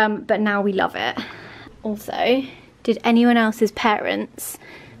 but now we love it. Also, did anyone else's parents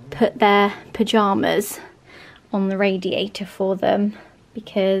put their pyjamas on the radiator for them?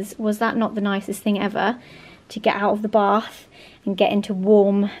 Because was that not the nicest thing ever, to get out of the bath and get into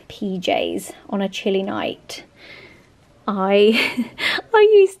warm PJs on a chilly night? I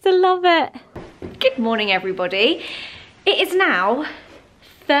used to love it. Good morning, everybody. It is now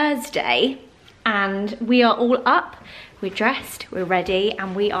Thursday and we are all up. We're dressed, we're ready,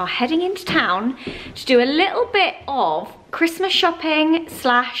 and we are heading into town to do a little bit of Christmas shopping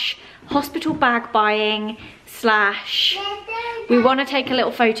slash hospital bag buying slash we want to take a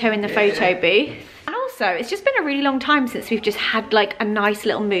little photo in the photo booth. And also, it's just been a really long time since we've just had like a nice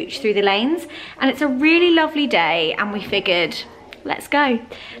little mooch through the lanes, and it's a really lovely day, and we figured, let's go.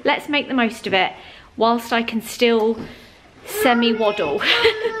 Let's make the most of it whilst I can still semi-waddle.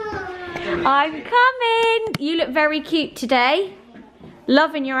 I'm coming. You look very cute today.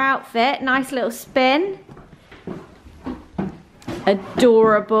 Loving your outfit. Nice little spin.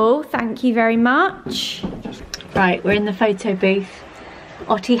 Adorable. Thank you very much. Right, we're in the photo booth.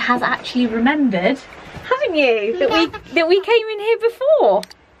 Ottie has actually remembered, haven't you, that we came in here before?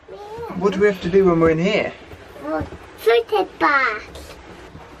 What do we have to do when we're in here? Photo bath.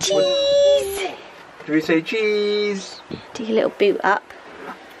 Cheese. Do we say cheese? Do your little boot up.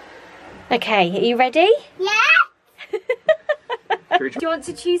 Okay, are you ready? Yeah. Do you want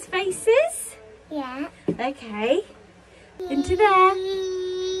to choose faces? Yeah. Okay. Into there.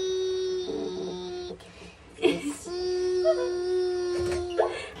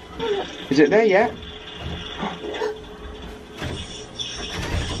 Is it there yet?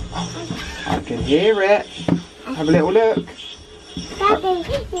 I can hear it. Have a little look.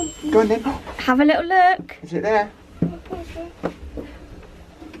 Go on then. Have a little look. Is it there?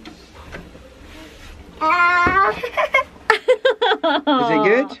 Is it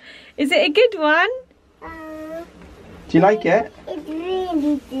good? Is it a good one? Do you like it? It's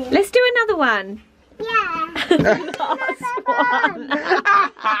really good. Let's do another one. Yeah. Last one.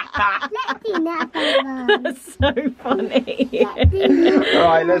 Let's do another one. That's so funny.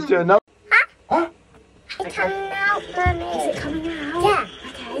 Alright, let's do another. It's coming out, Mummy. Is it coming out? Yeah.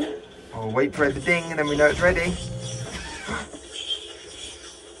 Okay. Oh, wait for it to ding and then we know it's ready.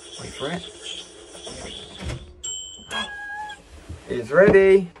 Wait for it. It's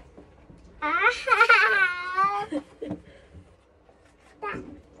ready. That's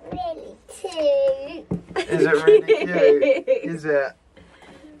really cute. Is it really cute? Is it?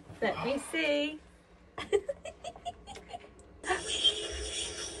 Let me see.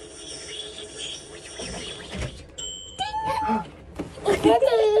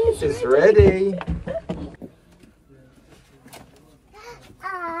 It's ready.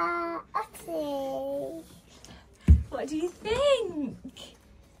 Okay. What do you think?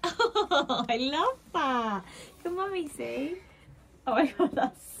 Oh, I love that. Can Mummy see? Oh my god,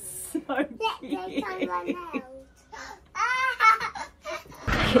 that's so cute.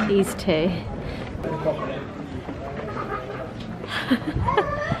 Look at these two.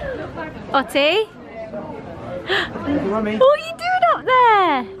 Ottie? Mummy. What are you doing up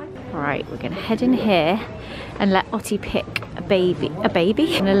there? Alright, we're going to head in here and let Ottie pick a baby. A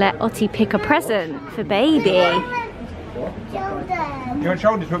baby? I'm going to let Ottie pick a present for baby. Children. You want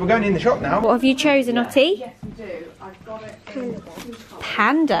shoulders, but we're going in the shop now. What have you chosen, Ottie?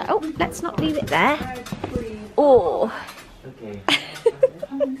 Panda. Oh, let's not leave it there. Oh.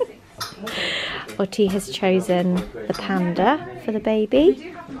 Ottie has chosen the panda for the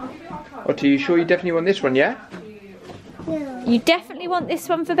baby. Ottie, you sure you definitely want this one, yeah? Yeah. You definitely want this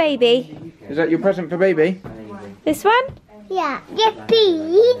one for baby? Is that your present for baby? This one? Yeah. Yes,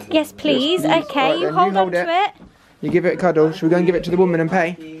 please. Yes, please. Yes, please. Okay, Right, you then, hold you on hold to it. You give it a cuddle. Should we go and give it to the woman and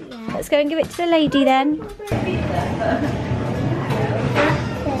pay? Let's go and give it to the lady then.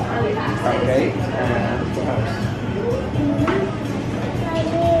 Okay.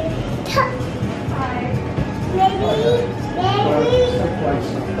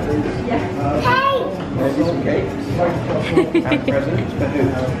 There's some cake. And presents for who?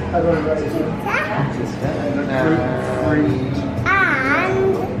 Sister.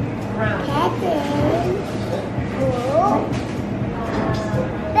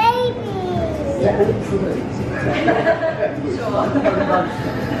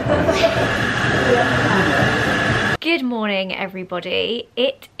 Good morning, everybody.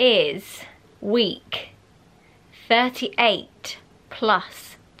 It is week 38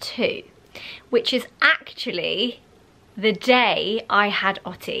 plus 2, which is actually the day I had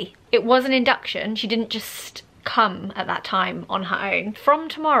Ottie. It was an induction. She didn't just come at that time on her own. From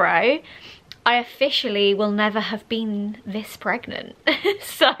tomorrow, I officially will never have been this pregnant.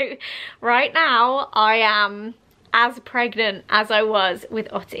 So right now I am as pregnant as I was with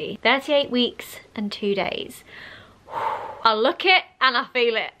Otti. 38 weeks and 2 days. I look it and I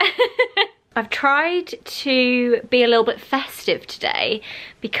feel it. I've tried to be a little bit festive today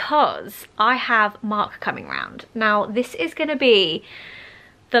because I have Mark coming round. Now this is gonna be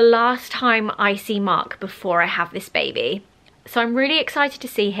the last time I see Mark before I have this baby. So I'm really excited to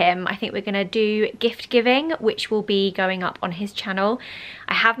see him. I think we're gonna do gift giving, which will be going up on his channel.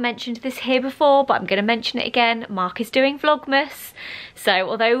 I have mentioned this here before, but I'm gonna mention it again. Mark is doing Vlogmas. So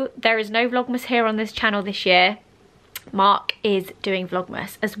although there is no Vlogmas here on this channel this year, Mark is doing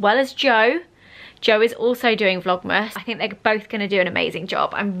Vlogmas, as well as Joe. Joe is also doing Vlogmas. I think they're both gonna do an amazing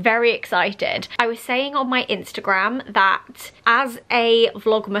job. I'm very excited. I was saying on my Instagram that as a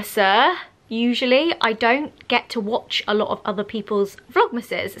Vlogmaser, usually I don't get to watch a lot of other people's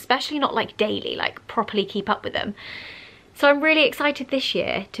Vlogmases, especially not like daily, like properly keep up with them. So I'm really excited this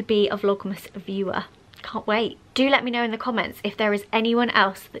year to be a Vlogmas viewer. Can't wait. Do let me know in the comments if there is anyone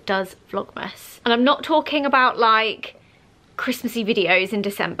else that does Vlogmas. And I'm not talking about like Christmassy videos in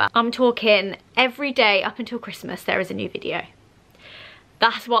December. I'm talking every day up until Christmas there is a new video.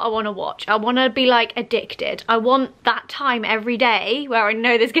 That's what I want to watch. I want to be like addicted. I want that time every day where I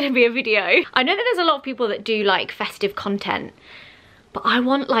know there's going to be a video. I know that there's a lot of people that do like festive content, but I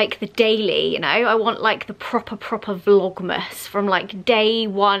want like the daily, you know? I want like the proper Vlogmas from like day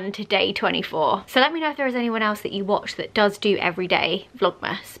 1 to day 24. So let me know if there is anyone else that you watch that does do everyday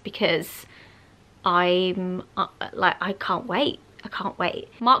Vlogmas, because I'm like, I can't wait. I can't wait.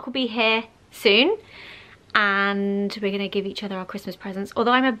 Mark will be here soon and we're gonna give each other our Christmas presents.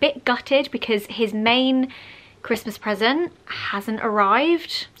 Although I'm a bit gutted because his main Christmas present hasn't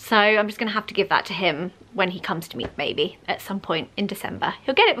arrived. So I'm just gonna have to give that to him when he comes to me, maybe at some point in December.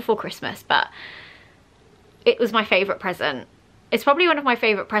 He'll get it before Christmas, but it was my favorite present. It's probably one of my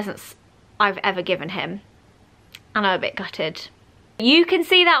favorite presents I've ever given him. And I'm a bit gutted. You can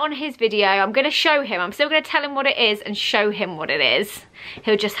see that on his video. I'm gonna show him. I'm still gonna tell him what it is and show him what it is.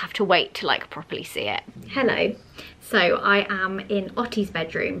 He'll just have to wait to like properly see it. Hello. So I am in Otti's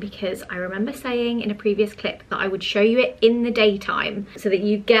bedroom because I remember saying in a previous clip that I would show you it in the daytime so that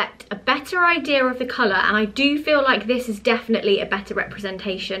you get a better idea of the colour, and I do feel like this is definitely a better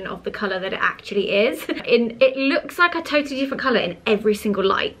representation of the colour that it actually is. It looks like a totally different colour in every single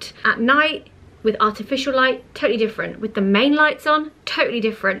light. At night, with artificial light, totally different. With the main lights on, totally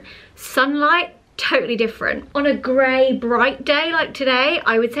different. Sunlight, totally different. On a grey, bright day like today,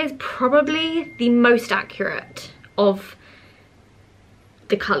 I would say it's probably the most accurate of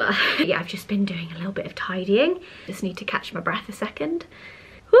the colour. Yeah, I've just been doing a little bit of tidying. Just need to catch my breath a second.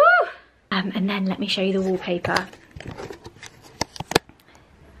 Woo! And then let me show you the wallpaper.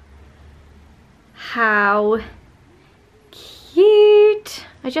 How cute.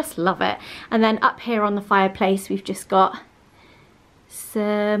 I just love it. And then up here on the fireplace we've just got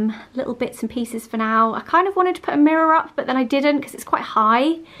some little bits and pieces for now. I kind of wanted to put a mirror up, but then I didn't because it's quite high.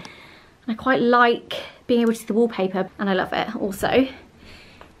 And I quite like being able to see the wallpaper, and I love it. Also,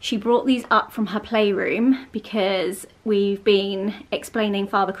 she brought these up from her playroom because we've been explaining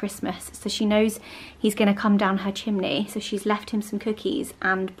Father Christmas, so she knows he's gonna come down her chimney. So she's left him some cookies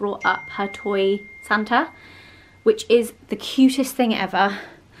and brought up her toy Santa, which is the cutest thing ever.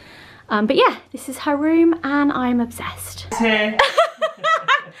 But yeah, this is her room and I'm obsessed. It's here.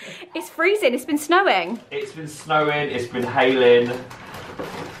 It's freezing, it's been snowing. It's been snowing, it's been hailing.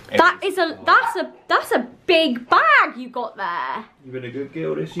 That's a big bag you got there. You've been a good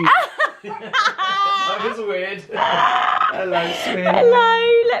girl this year. That was weird. Hello, sweetie.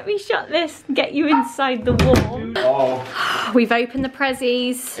 Hello, let me shut this and get you inside the wall. Oh. We've opened the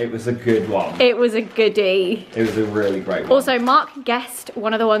prezzies. It was a good one. It was a goodie. It was a really great one. Also, Mark guessed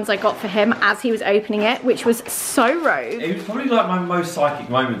one of the ones I got for him as he was opening it, which was so rogue. It was probably like my most psychic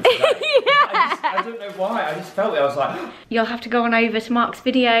moment today. Yeah. I don't know why, I just felt it. I was like... You'll have to go on over to Mark's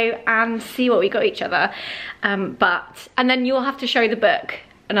video and see what we got each other. And then you'll have to show the book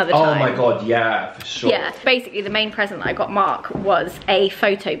another time. Oh my god, yeah, for sure. Yeah, basically the main present that I got Mark was a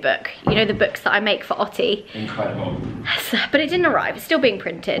photo book. You know, the books that I make for Otti. Incredible. So, but it didn't arrive, it's still being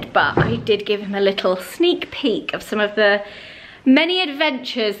printed, but I did give him a little sneak peek of some of the many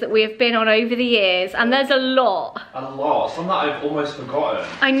adventures that we have been on over the years, and there's a lot. A lot, some that I've almost forgotten.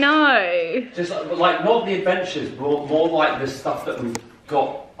 I know. Just like, not the adventures, but more like the stuff that we've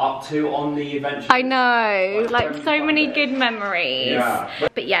got up to on the adventure. I know, like so many good memories. Yeah.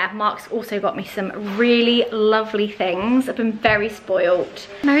 But yeah, Mark's also got me some really lovely things. I've been very spoilt.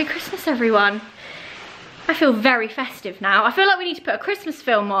 Merry Christmas, everyone. I feel very festive now. I feel like we need to put a Christmas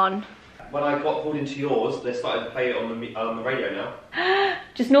film on. when I got pulled into yours, they started to play it on the radio now.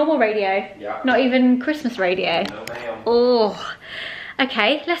 Just normal radio? Yeah. Not even Christmas radio? No, ma'am. Oh.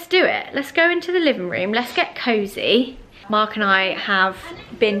 Okay, let's do it. Let's go into the living room. Let's get cozy. Mark and I have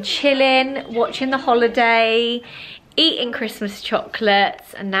been chilling, watching The Holiday, eating Christmas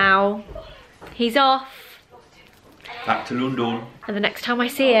chocolates, and now he's off. Back to London. And the next time I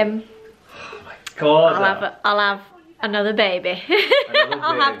see him, God. I'll have another baby.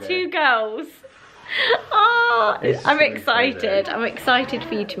 I'll have 2 girls. Oh, I'm excited. Crazy. I'm excited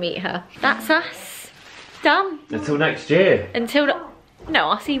for you to meet her. That's us. Done. Until next year. No,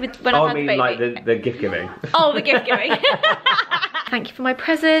 I'll see you when I've had the baby. like the gift giving. Oh, the gift giving. Thank you for my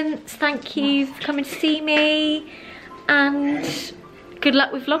presents. Thank you for coming to see me. And good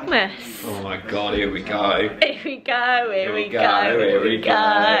luck with Vlogmas. Oh my God, here we go. Here we go, here we go, here we go.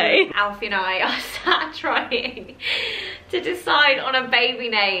 Alfie and I are sat trying to decide on a baby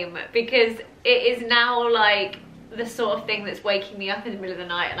name because it is now like the sort of thing that's waking me up in the middle of the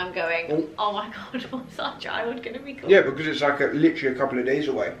night and I'm going, oh my God, what's our child going to be called? Yeah, because it's like literally a couple of days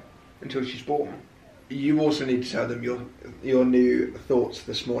away until she's born. You also need to tell them your new thoughts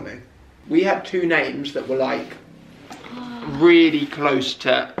this morning. We had 2 names that were like really close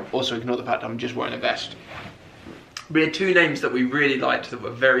to, also ignore the fact I'm just wearing a vest. We had 2 names that we really liked that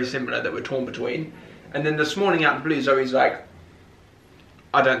were very similar, that were torn between. And then this morning out of the blue, Zoe's like,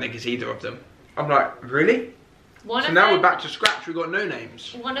 I don't think it's either of them. I'm like, really? So now we're back to scratch, we've got no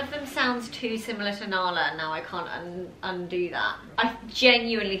names. One of them sounds too similar to Nala and now I can't undo that. I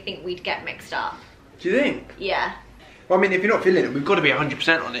genuinely think we'd get mixed up. Do you think? Yeah. Well, I mean, if you're not feeling it, we've got to be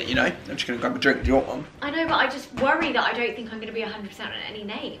 100% on it, you know? I'm just going to grab a drink. Do you want one? I know, but I just worry that I don't think I'm going to be 100% on any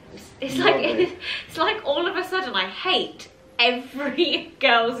names. It's like all of a sudden I hate every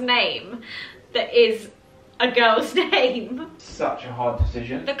girl's name that is a girl's name. Such a hard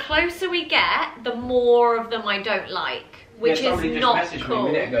decision. The closer we get, the more of them I don't like, which is not cool. Somebody just messaged me a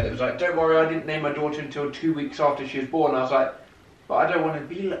minute ago that was like, don't worry, I didn't name my daughter until 2 weeks after she was born. I was like, but I don't want to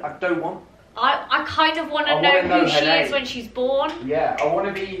be, I kind of want to know who she is when she's born. Yeah, I want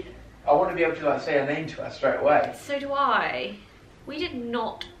to be able to like say her name to her straight away. So do I. We did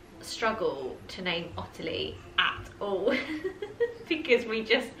not struggle to name Ottilie at all because we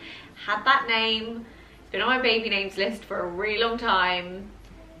just had that name. It's been on my baby names list for a really long time.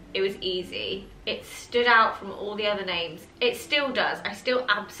 It was easy. It stood out from all the other names. It still does. I still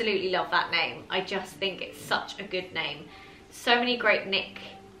absolutely love that name. I just think it's such a good name. So many great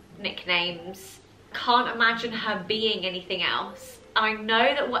nicknames. Can't imagine her being anything else. I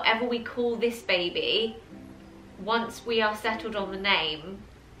know that whatever we call this baby, once we are settled on the name,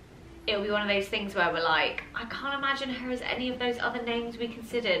 it'll be one of those things where we're like, I can't imagine her as any of those other names we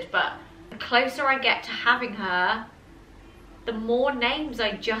considered, but the closer I get to having her, the more names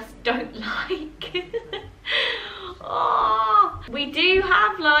I just don't like. Oh, we do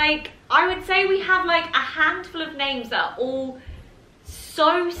have like, I would say we have like a handful of names that are all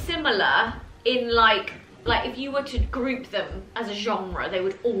so similar in like if you were to group them as a genre, they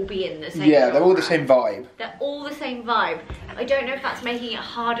would all be in the same genre. They're all the same vibe. They're all the same vibe. I don't know if that's making it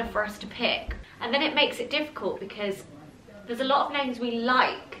harder for us to pick. And then it makes it difficult because there's a lot of names we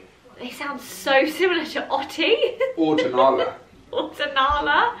like. They sound so similar to Otti. Or to Nala. Or to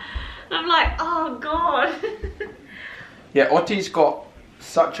Nala. And I'm like, oh God. Yeah, Otti's got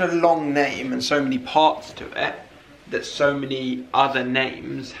such a long name and so many parts to it that so many other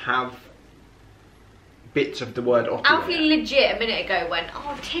names have bits of the word Otti. Alfie legit a minute ago went,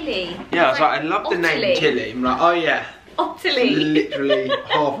 oh, Tilly. Yeah, I was like, I love the name Tilly. I'm like, oh yeah. Ottilie. It's literally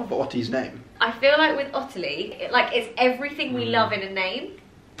half of Otti's name. I feel like with Ottilie, it's everything we love in a name.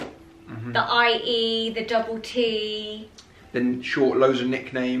 The IE, the double T. Then short, loads of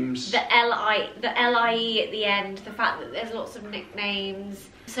nicknames. The LIE at the end, the fact that there's lots of nicknames.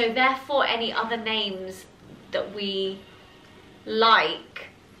 So therefore any other names that we like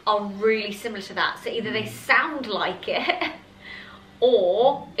are really similar to that. So either they sound like it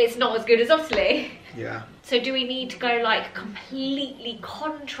or it's not as good as Ottilie. Yeah. So do we need to go like completely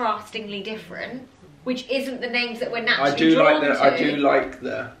contrastingly different, which isn't the names that we're naturally drawn to? I do like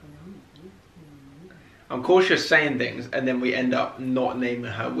the... I'm cautious saying things and then we end up not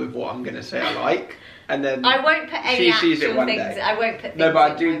naming her with what I'm going to say I like. And then I won't put any actual things. Day. I won't put things. No,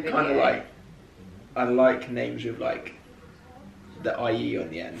 but I do kind of like... I like names with like the IE on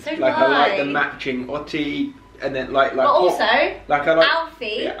the end. So do I like the matching Otti and then like but also like I like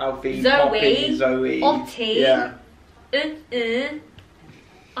Alfie, Alfie, Zoe, Poppy, Zoe, Otti. Yeah.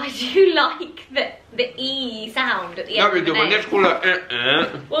 I do like the E sound at the end of the name. Let's call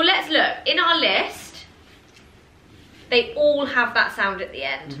it. Well, let's look in our list. They all have that sound at the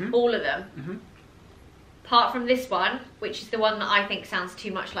end, all of them. Apart from this one, which is the one that I think sounds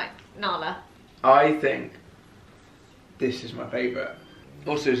too much like Nala. I think this is my favourite.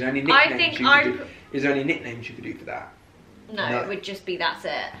 Also, is there any nicknames Is there any nicknames you could do for that? No, it would just be that's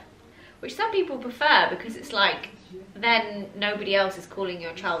it. Which some people prefer because it's like, then nobody else is calling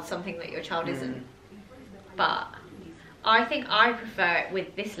your child something that your child isn't. But I think I prefer it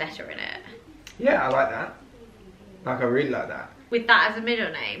with this letter in it. Yeah, I like that. Like, I really like that. With that as a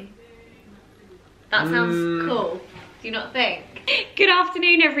middle name. That sounds cool. Do you not think? Good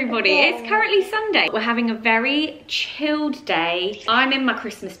afternoon, everybody. It's currently Sunday. We're having a very chilled day. I'm in my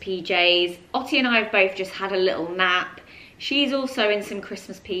Christmas PJs. Ottie and I have both just had a little nap. She's also in some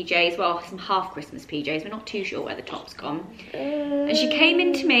Christmas PJs, well, some half Christmas PJs. We're not too sure where the top's gone. And she came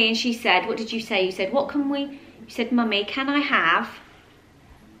in to me and she said, what did you say? You said, what can we? You said, Mummy, can I have?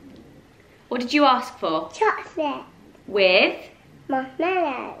 What did you ask for? Chocolate. With?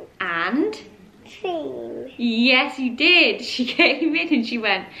 Marshmallow. And? Cream. Yes, you did. She came in and she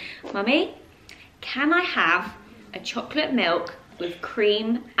went, Mummy, can I have a chocolate milk with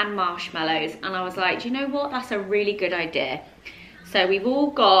cream and marshmallows? And I was like, do you know what? That's a really good idea. So we've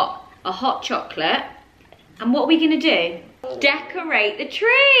all got a hot chocolate. And what are we going to do? Decorate the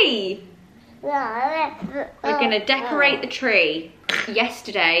tree. We're going to decorate the tree.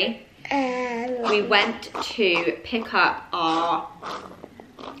 Yesterday, we went to pick up our...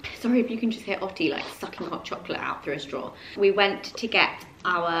 Sorry if you can just hear Ottie like sucking hot chocolate out through a straw. We went to get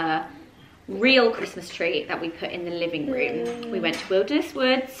our real Christmas tree that we put in the living room. We went to Wilderness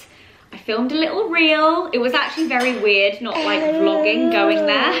Woods. I filmed a little reel. It was actually very weird, not like vlogging going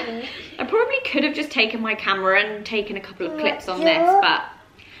there. I probably could have just taken my camera and taken a couple of clips on this, but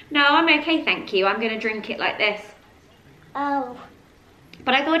no, I'm okay, thank you. I'm gonna drink it like this. Oh.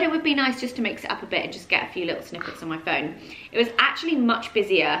 But I thought it would be nice just to mix it up a bit and just get a few little snippets on my phone. It was actually much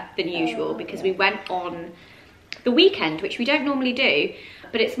busier than usual because we went on the weekend, which we don't normally do,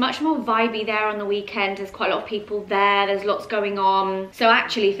 but it's much more vibey there on the weekend. There's quite a lot of people there, there's lots going on. So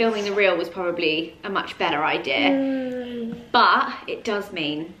actually filming the reel was probably a much better idea. But it does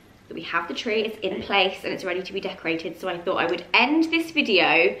mean that we have the tree, it's in place and it's ready to be decorated. So I thought I would end this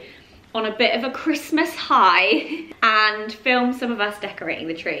video on a bit of a Christmas high and film some of us decorating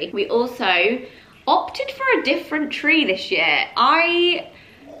the tree. We also opted for a different tree this year. I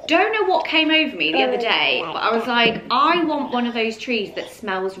don't know what came over me the other day, but I was like, I want one of those trees that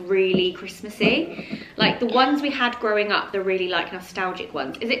smells really Christmassy. Like the ones we had growing up, the really like nostalgic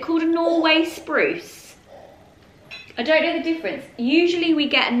ones. Is it called a Norway spruce? I don't know the difference. Usually we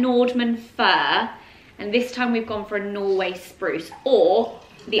get a Nordman fir, and this time we've gone for a Norway spruce, or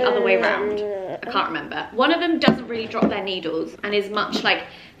the other way around. I can't remember. One of them doesn't really drop their needles and is much like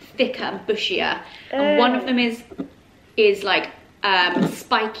thicker and bushier, and one of them is like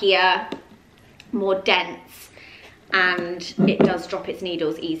spikier, more dense, and it does drop its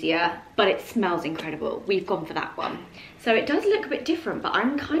needles easier, but it smells incredible. We've gone for that one. So it does look a bit different, but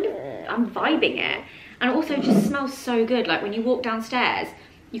I'm vibing it, and it also just smells so good. Like when you walk downstairs,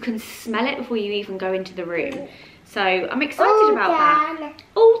 you can smell it before you even go into the room. So I'm excited about that.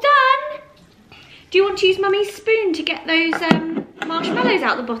 All done? Do you want to use Mummy's spoon to get those marshmallows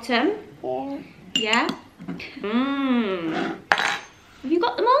out the bottom? Yeah. Yeah? Have you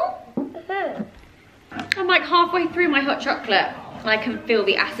got them all? I'm like halfway through my hot chocolate and I can feel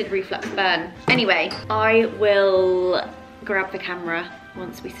the acid reflux burn. Anyway, I will grab the camera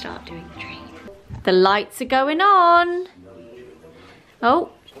once we start doing the tree. The lights are going on.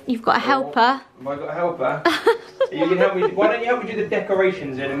 Oh, you've got a helper. Have I got a helper? You can help me. Why don't you help me do the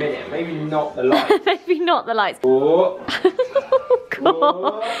decorations in a minute? Maybe not the lights. Maybe not the lights. Oh.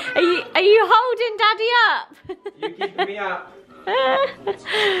 Oh. Are you holding Daddy up? You keeping me up.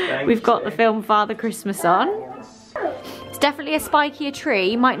 We've got the film Father Christmas on. It's definitely a spikier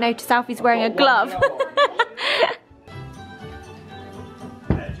tree. You might notice Alfie's wearing a glove.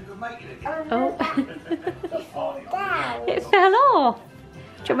 Oh. It fell off.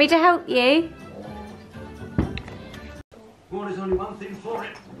 Do you want me to help you? Well, there's only one thing for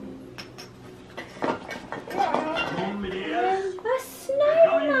it. Come on, my dear. A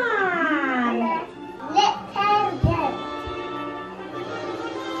snowman.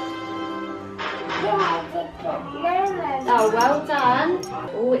 Oh, well done.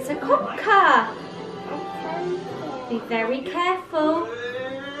 Oh, it's a copper. Be very careful.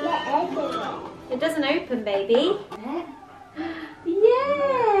 It doesn't open, baby.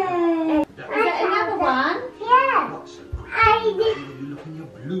 Yeah. Is that another one? Yeah. You look in your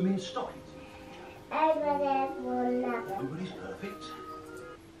blooming stockings. Everybody's Nobody's perfect.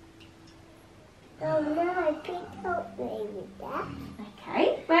 Oh no, I picked help me with that.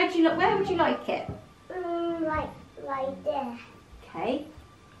 Okay. Where would you like it? Right there. Okay.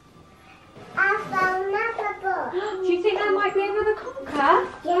 I found another book. Do you think that might be another conker?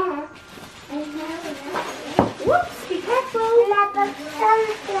 Yeah. I know. Whoops, be careful. Another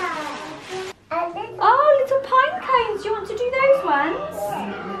sunflower. A little Oh, little pine cones. Do you want to do those ones?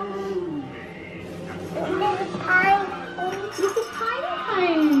 pine. Little pine cones. Little pine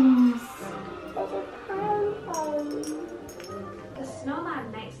cone. The Snowman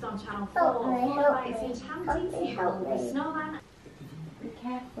next on Channel 4. Help me, help It's me. enchanted Help me. The Snowman. Be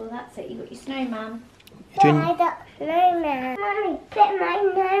careful, that's it. You got your snowman. I got snowman. Mommy, put my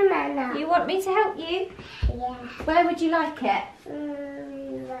snowman up. You want me to help you? Yeah. Where would you like it?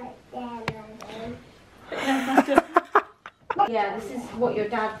 Right there, Yeah, this is what your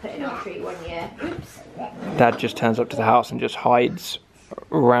dad put in our tree one year. Oops. Dad just turns up to the house and just hides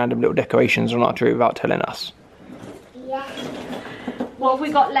random little decorations on our tree without telling us. Yeah. What have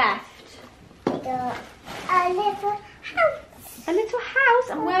we got left? A little house. A little house.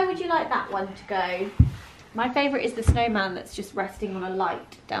 And where would you like that one to go? My favourite is the snowman that's just resting on a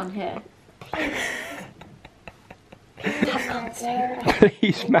light down here.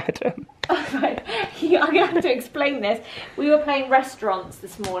 Please, madam. Right. I'm going to have to explain this. We were playing restaurants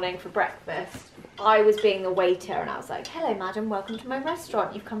this morning for breakfast. I was being the waiter and I was like, hello madam, welcome to my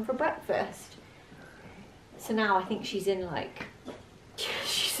restaurant. You've come for breakfast. So now I think she's in like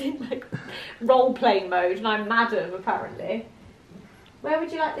role-play mode and I'm madam apparently. Where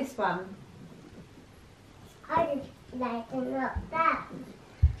would you like this one? I just like to look that.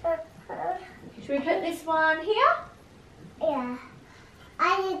 Should we put this one here? Yeah.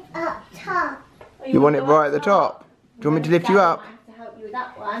 I need up top. Or You want it to go right at the top? Do you want me to lift you up? I have to help you with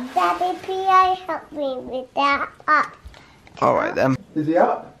that one. Daddy, please help me with that up. Alright then. Is he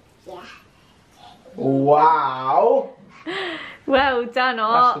up? Yeah. Wow. Well done,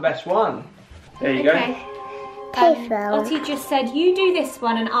 That's the best one. There you Okay. Ottie just said, you do this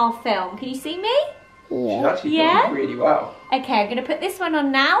one and I'll film. Can you see me? go. She's Yeah. actually Yeah? doing really well. Okay, I'm going to put this one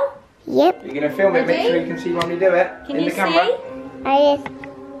on now. Yep. You're going to film it, make Ready? sure you can see Mommy do it. Can in you the camera. see? I just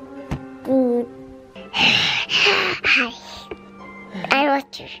do. Hi. I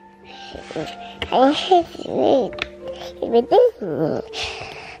want to.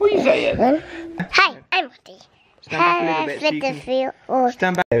 What are you saying? Hi, I'm Woody. Stand back a little bit so you can...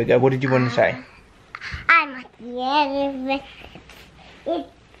 Stand back. There we go. What did you want to say? I'm Woody. It's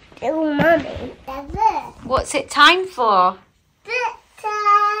Mommy. That's it. What's it time for? Book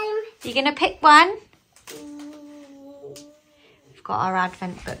time. You're going to pick one? We've got our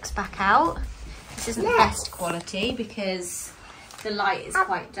Advent books back out. This isn't the best quality because the light is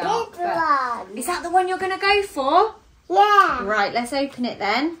quite dark. Big But one. is that the one you're going to go for? Yeah. Right, let's open it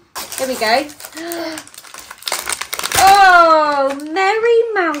then. Here we go. Oh,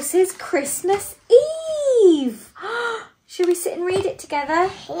 Merry Mouse's Christmas Eve. Should we sit and read it together?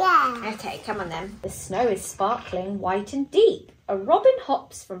 Yeah. Okay, come on then. The snow is sparkling white and deep. A robin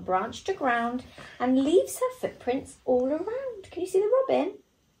hops from branch to ground and leaves her footprints all around. Can you see the robin?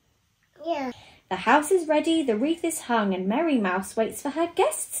 Yeah. The house is ready, the wreath is hung, and Merry Mouse waits for her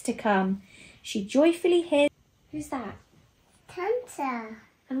guests to come. She joyfully hears... Who's that? Santa.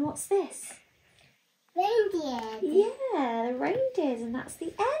 And what's this? Reindeer. Yeah, the reindeers, and that's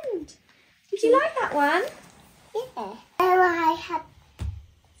the end. Did you like that one? Yeah. And I have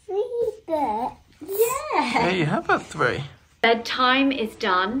 3 books. Yeah. you have a 3. Bedtime is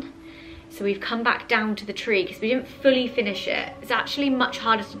done. So we've come back down to the tree because we didn't fully finish it. It's actually much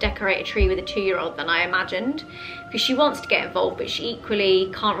harder to decorate a tree with a 2-year-old than I imagined because she wants to get involved but she equally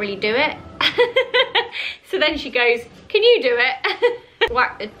can't really do it. So then she goes, can you do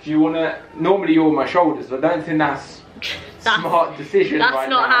it? Do you want to... Normally you're on my shoulders. I don't think that's smart decision That's right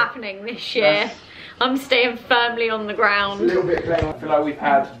not now. happening this year. I'm staying firmly on the A ground. little bit plain. I feel like we've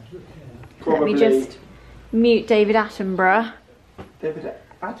had probably... Let me just mute David Attenborough. David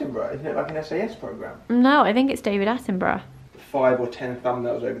Attenborough, isn't it like an SAS programme? No, I think it's David Attenborough. 5 or 10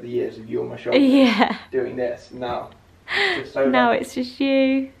 thumbnails over the years of you on my shoulders Yeah. doing this. No. Just so Now like, it's just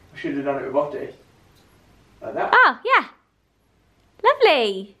you. we should have done it with Ottie. Like that. Oh, yeah.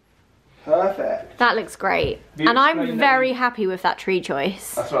 Lovely. Perfect. That looks great. Have you And I'm explained very happy with that tree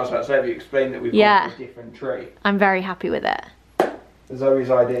choice. That's what I was about to say. Have you explained that we've Yeah. got a different tree? I'm very happy with it. Zoe's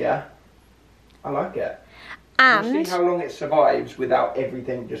idea. I like it. And You see how long it survives without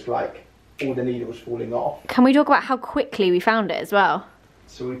everything just like all the needles falling off. can we talk about how quickly we found it as well?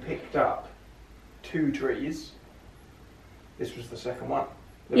 So we picked up 2 trees. This was the second one.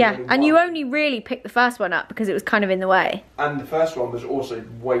 Yeah, and you only really picked the first one up because it was kind of in the way. And the first one was also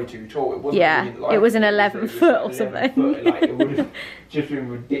way too tall. It wasn't really like, it was an 11 foot or something. Foot. Like, it would have just been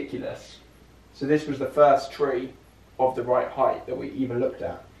ridiculous. So this was the first tree of the right height that we even looked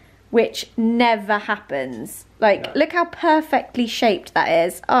at. Which never happens. Like, look how perfectly shaped that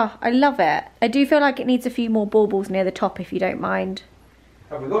is. Oh, I love it. I do feel like it needs a few more baubles near the top, if you don't mind.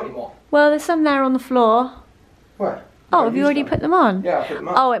 Have we got any more? Well, there's some there on the floor. Where? Oh, have you already put them on? Yeah, I put them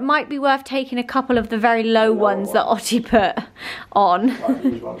on. Oh, it might be worth taking a couple of the very low ones that Ottie put on. Like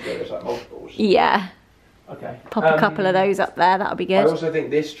these ones where there's like multiples. Yeah. Okay. Pop a couple of those up there, that'll be good. I also think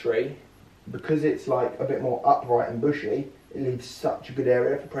this tree, because it's like a bit more upright and bushy, it leaves such a good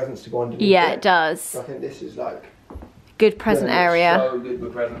area for presents to go underneath. Yeah, it does. So I think this is like good present area. So good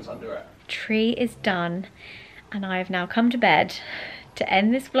with presents under it. Tree is done, and I have now come to bed to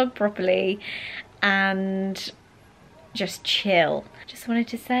end this vlog properly and just chill. Just wanted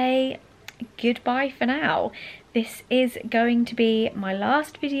to say goodbye for now. This is going to be my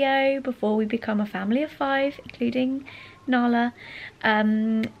last video before we become a family of 5, including Nala,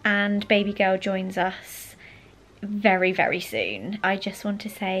 and baby girl joins us very, very soon. I just want to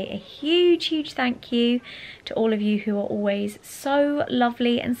say a huge thank you to all of you who are always so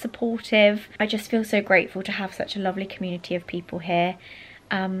lovely and supportive. I just feel so grateful to have such a lovely community of people here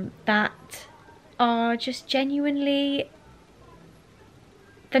that are just genuinely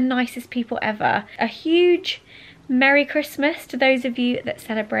the nicest people ever. A huge Merry Christmas to those of you that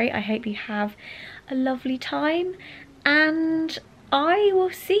celebrate. I hope you have a lovely time, and I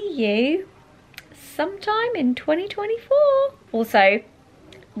will see you sometime in 2024. Also,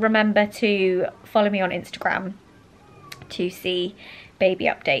 remember to follow me on Instagram to see baby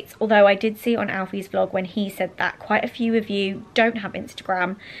updates. Although I did see on Alfie's vlog when he said that quite a few of you don't have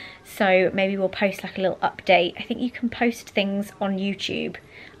Instagram, so maybe we'll post like a little update. I think you can post things on YouTube,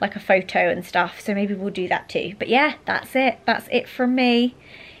 like a photo and stuff, so maybe we'll do that too. But yeah, that's it from me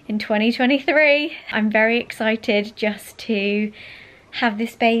in 2023. I'm very excited just to have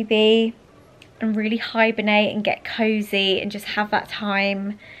this baby and really hibernate and get cozy and just have that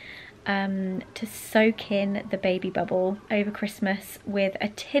time to soak in the baby bubble over Christmas with a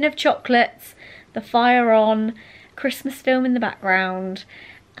tin of chocolates, the fire on, Christmas film in the background,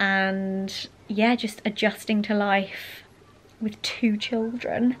 and yeah, just adjusting to life with 2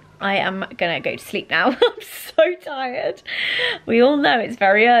 children. I am gonna go to sleep now. I'm so tired. We all know it's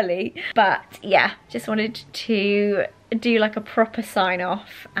very early, but yeah, just wanted to do like a proper sign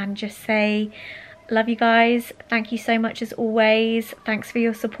off and just say love you guys. Thank you so much as always. Thanks for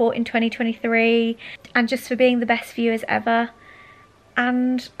your support in 2023 and just for being the best viewers ever.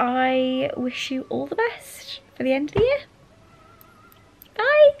 And I wish you all the best for the end of the year.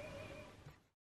 Bye.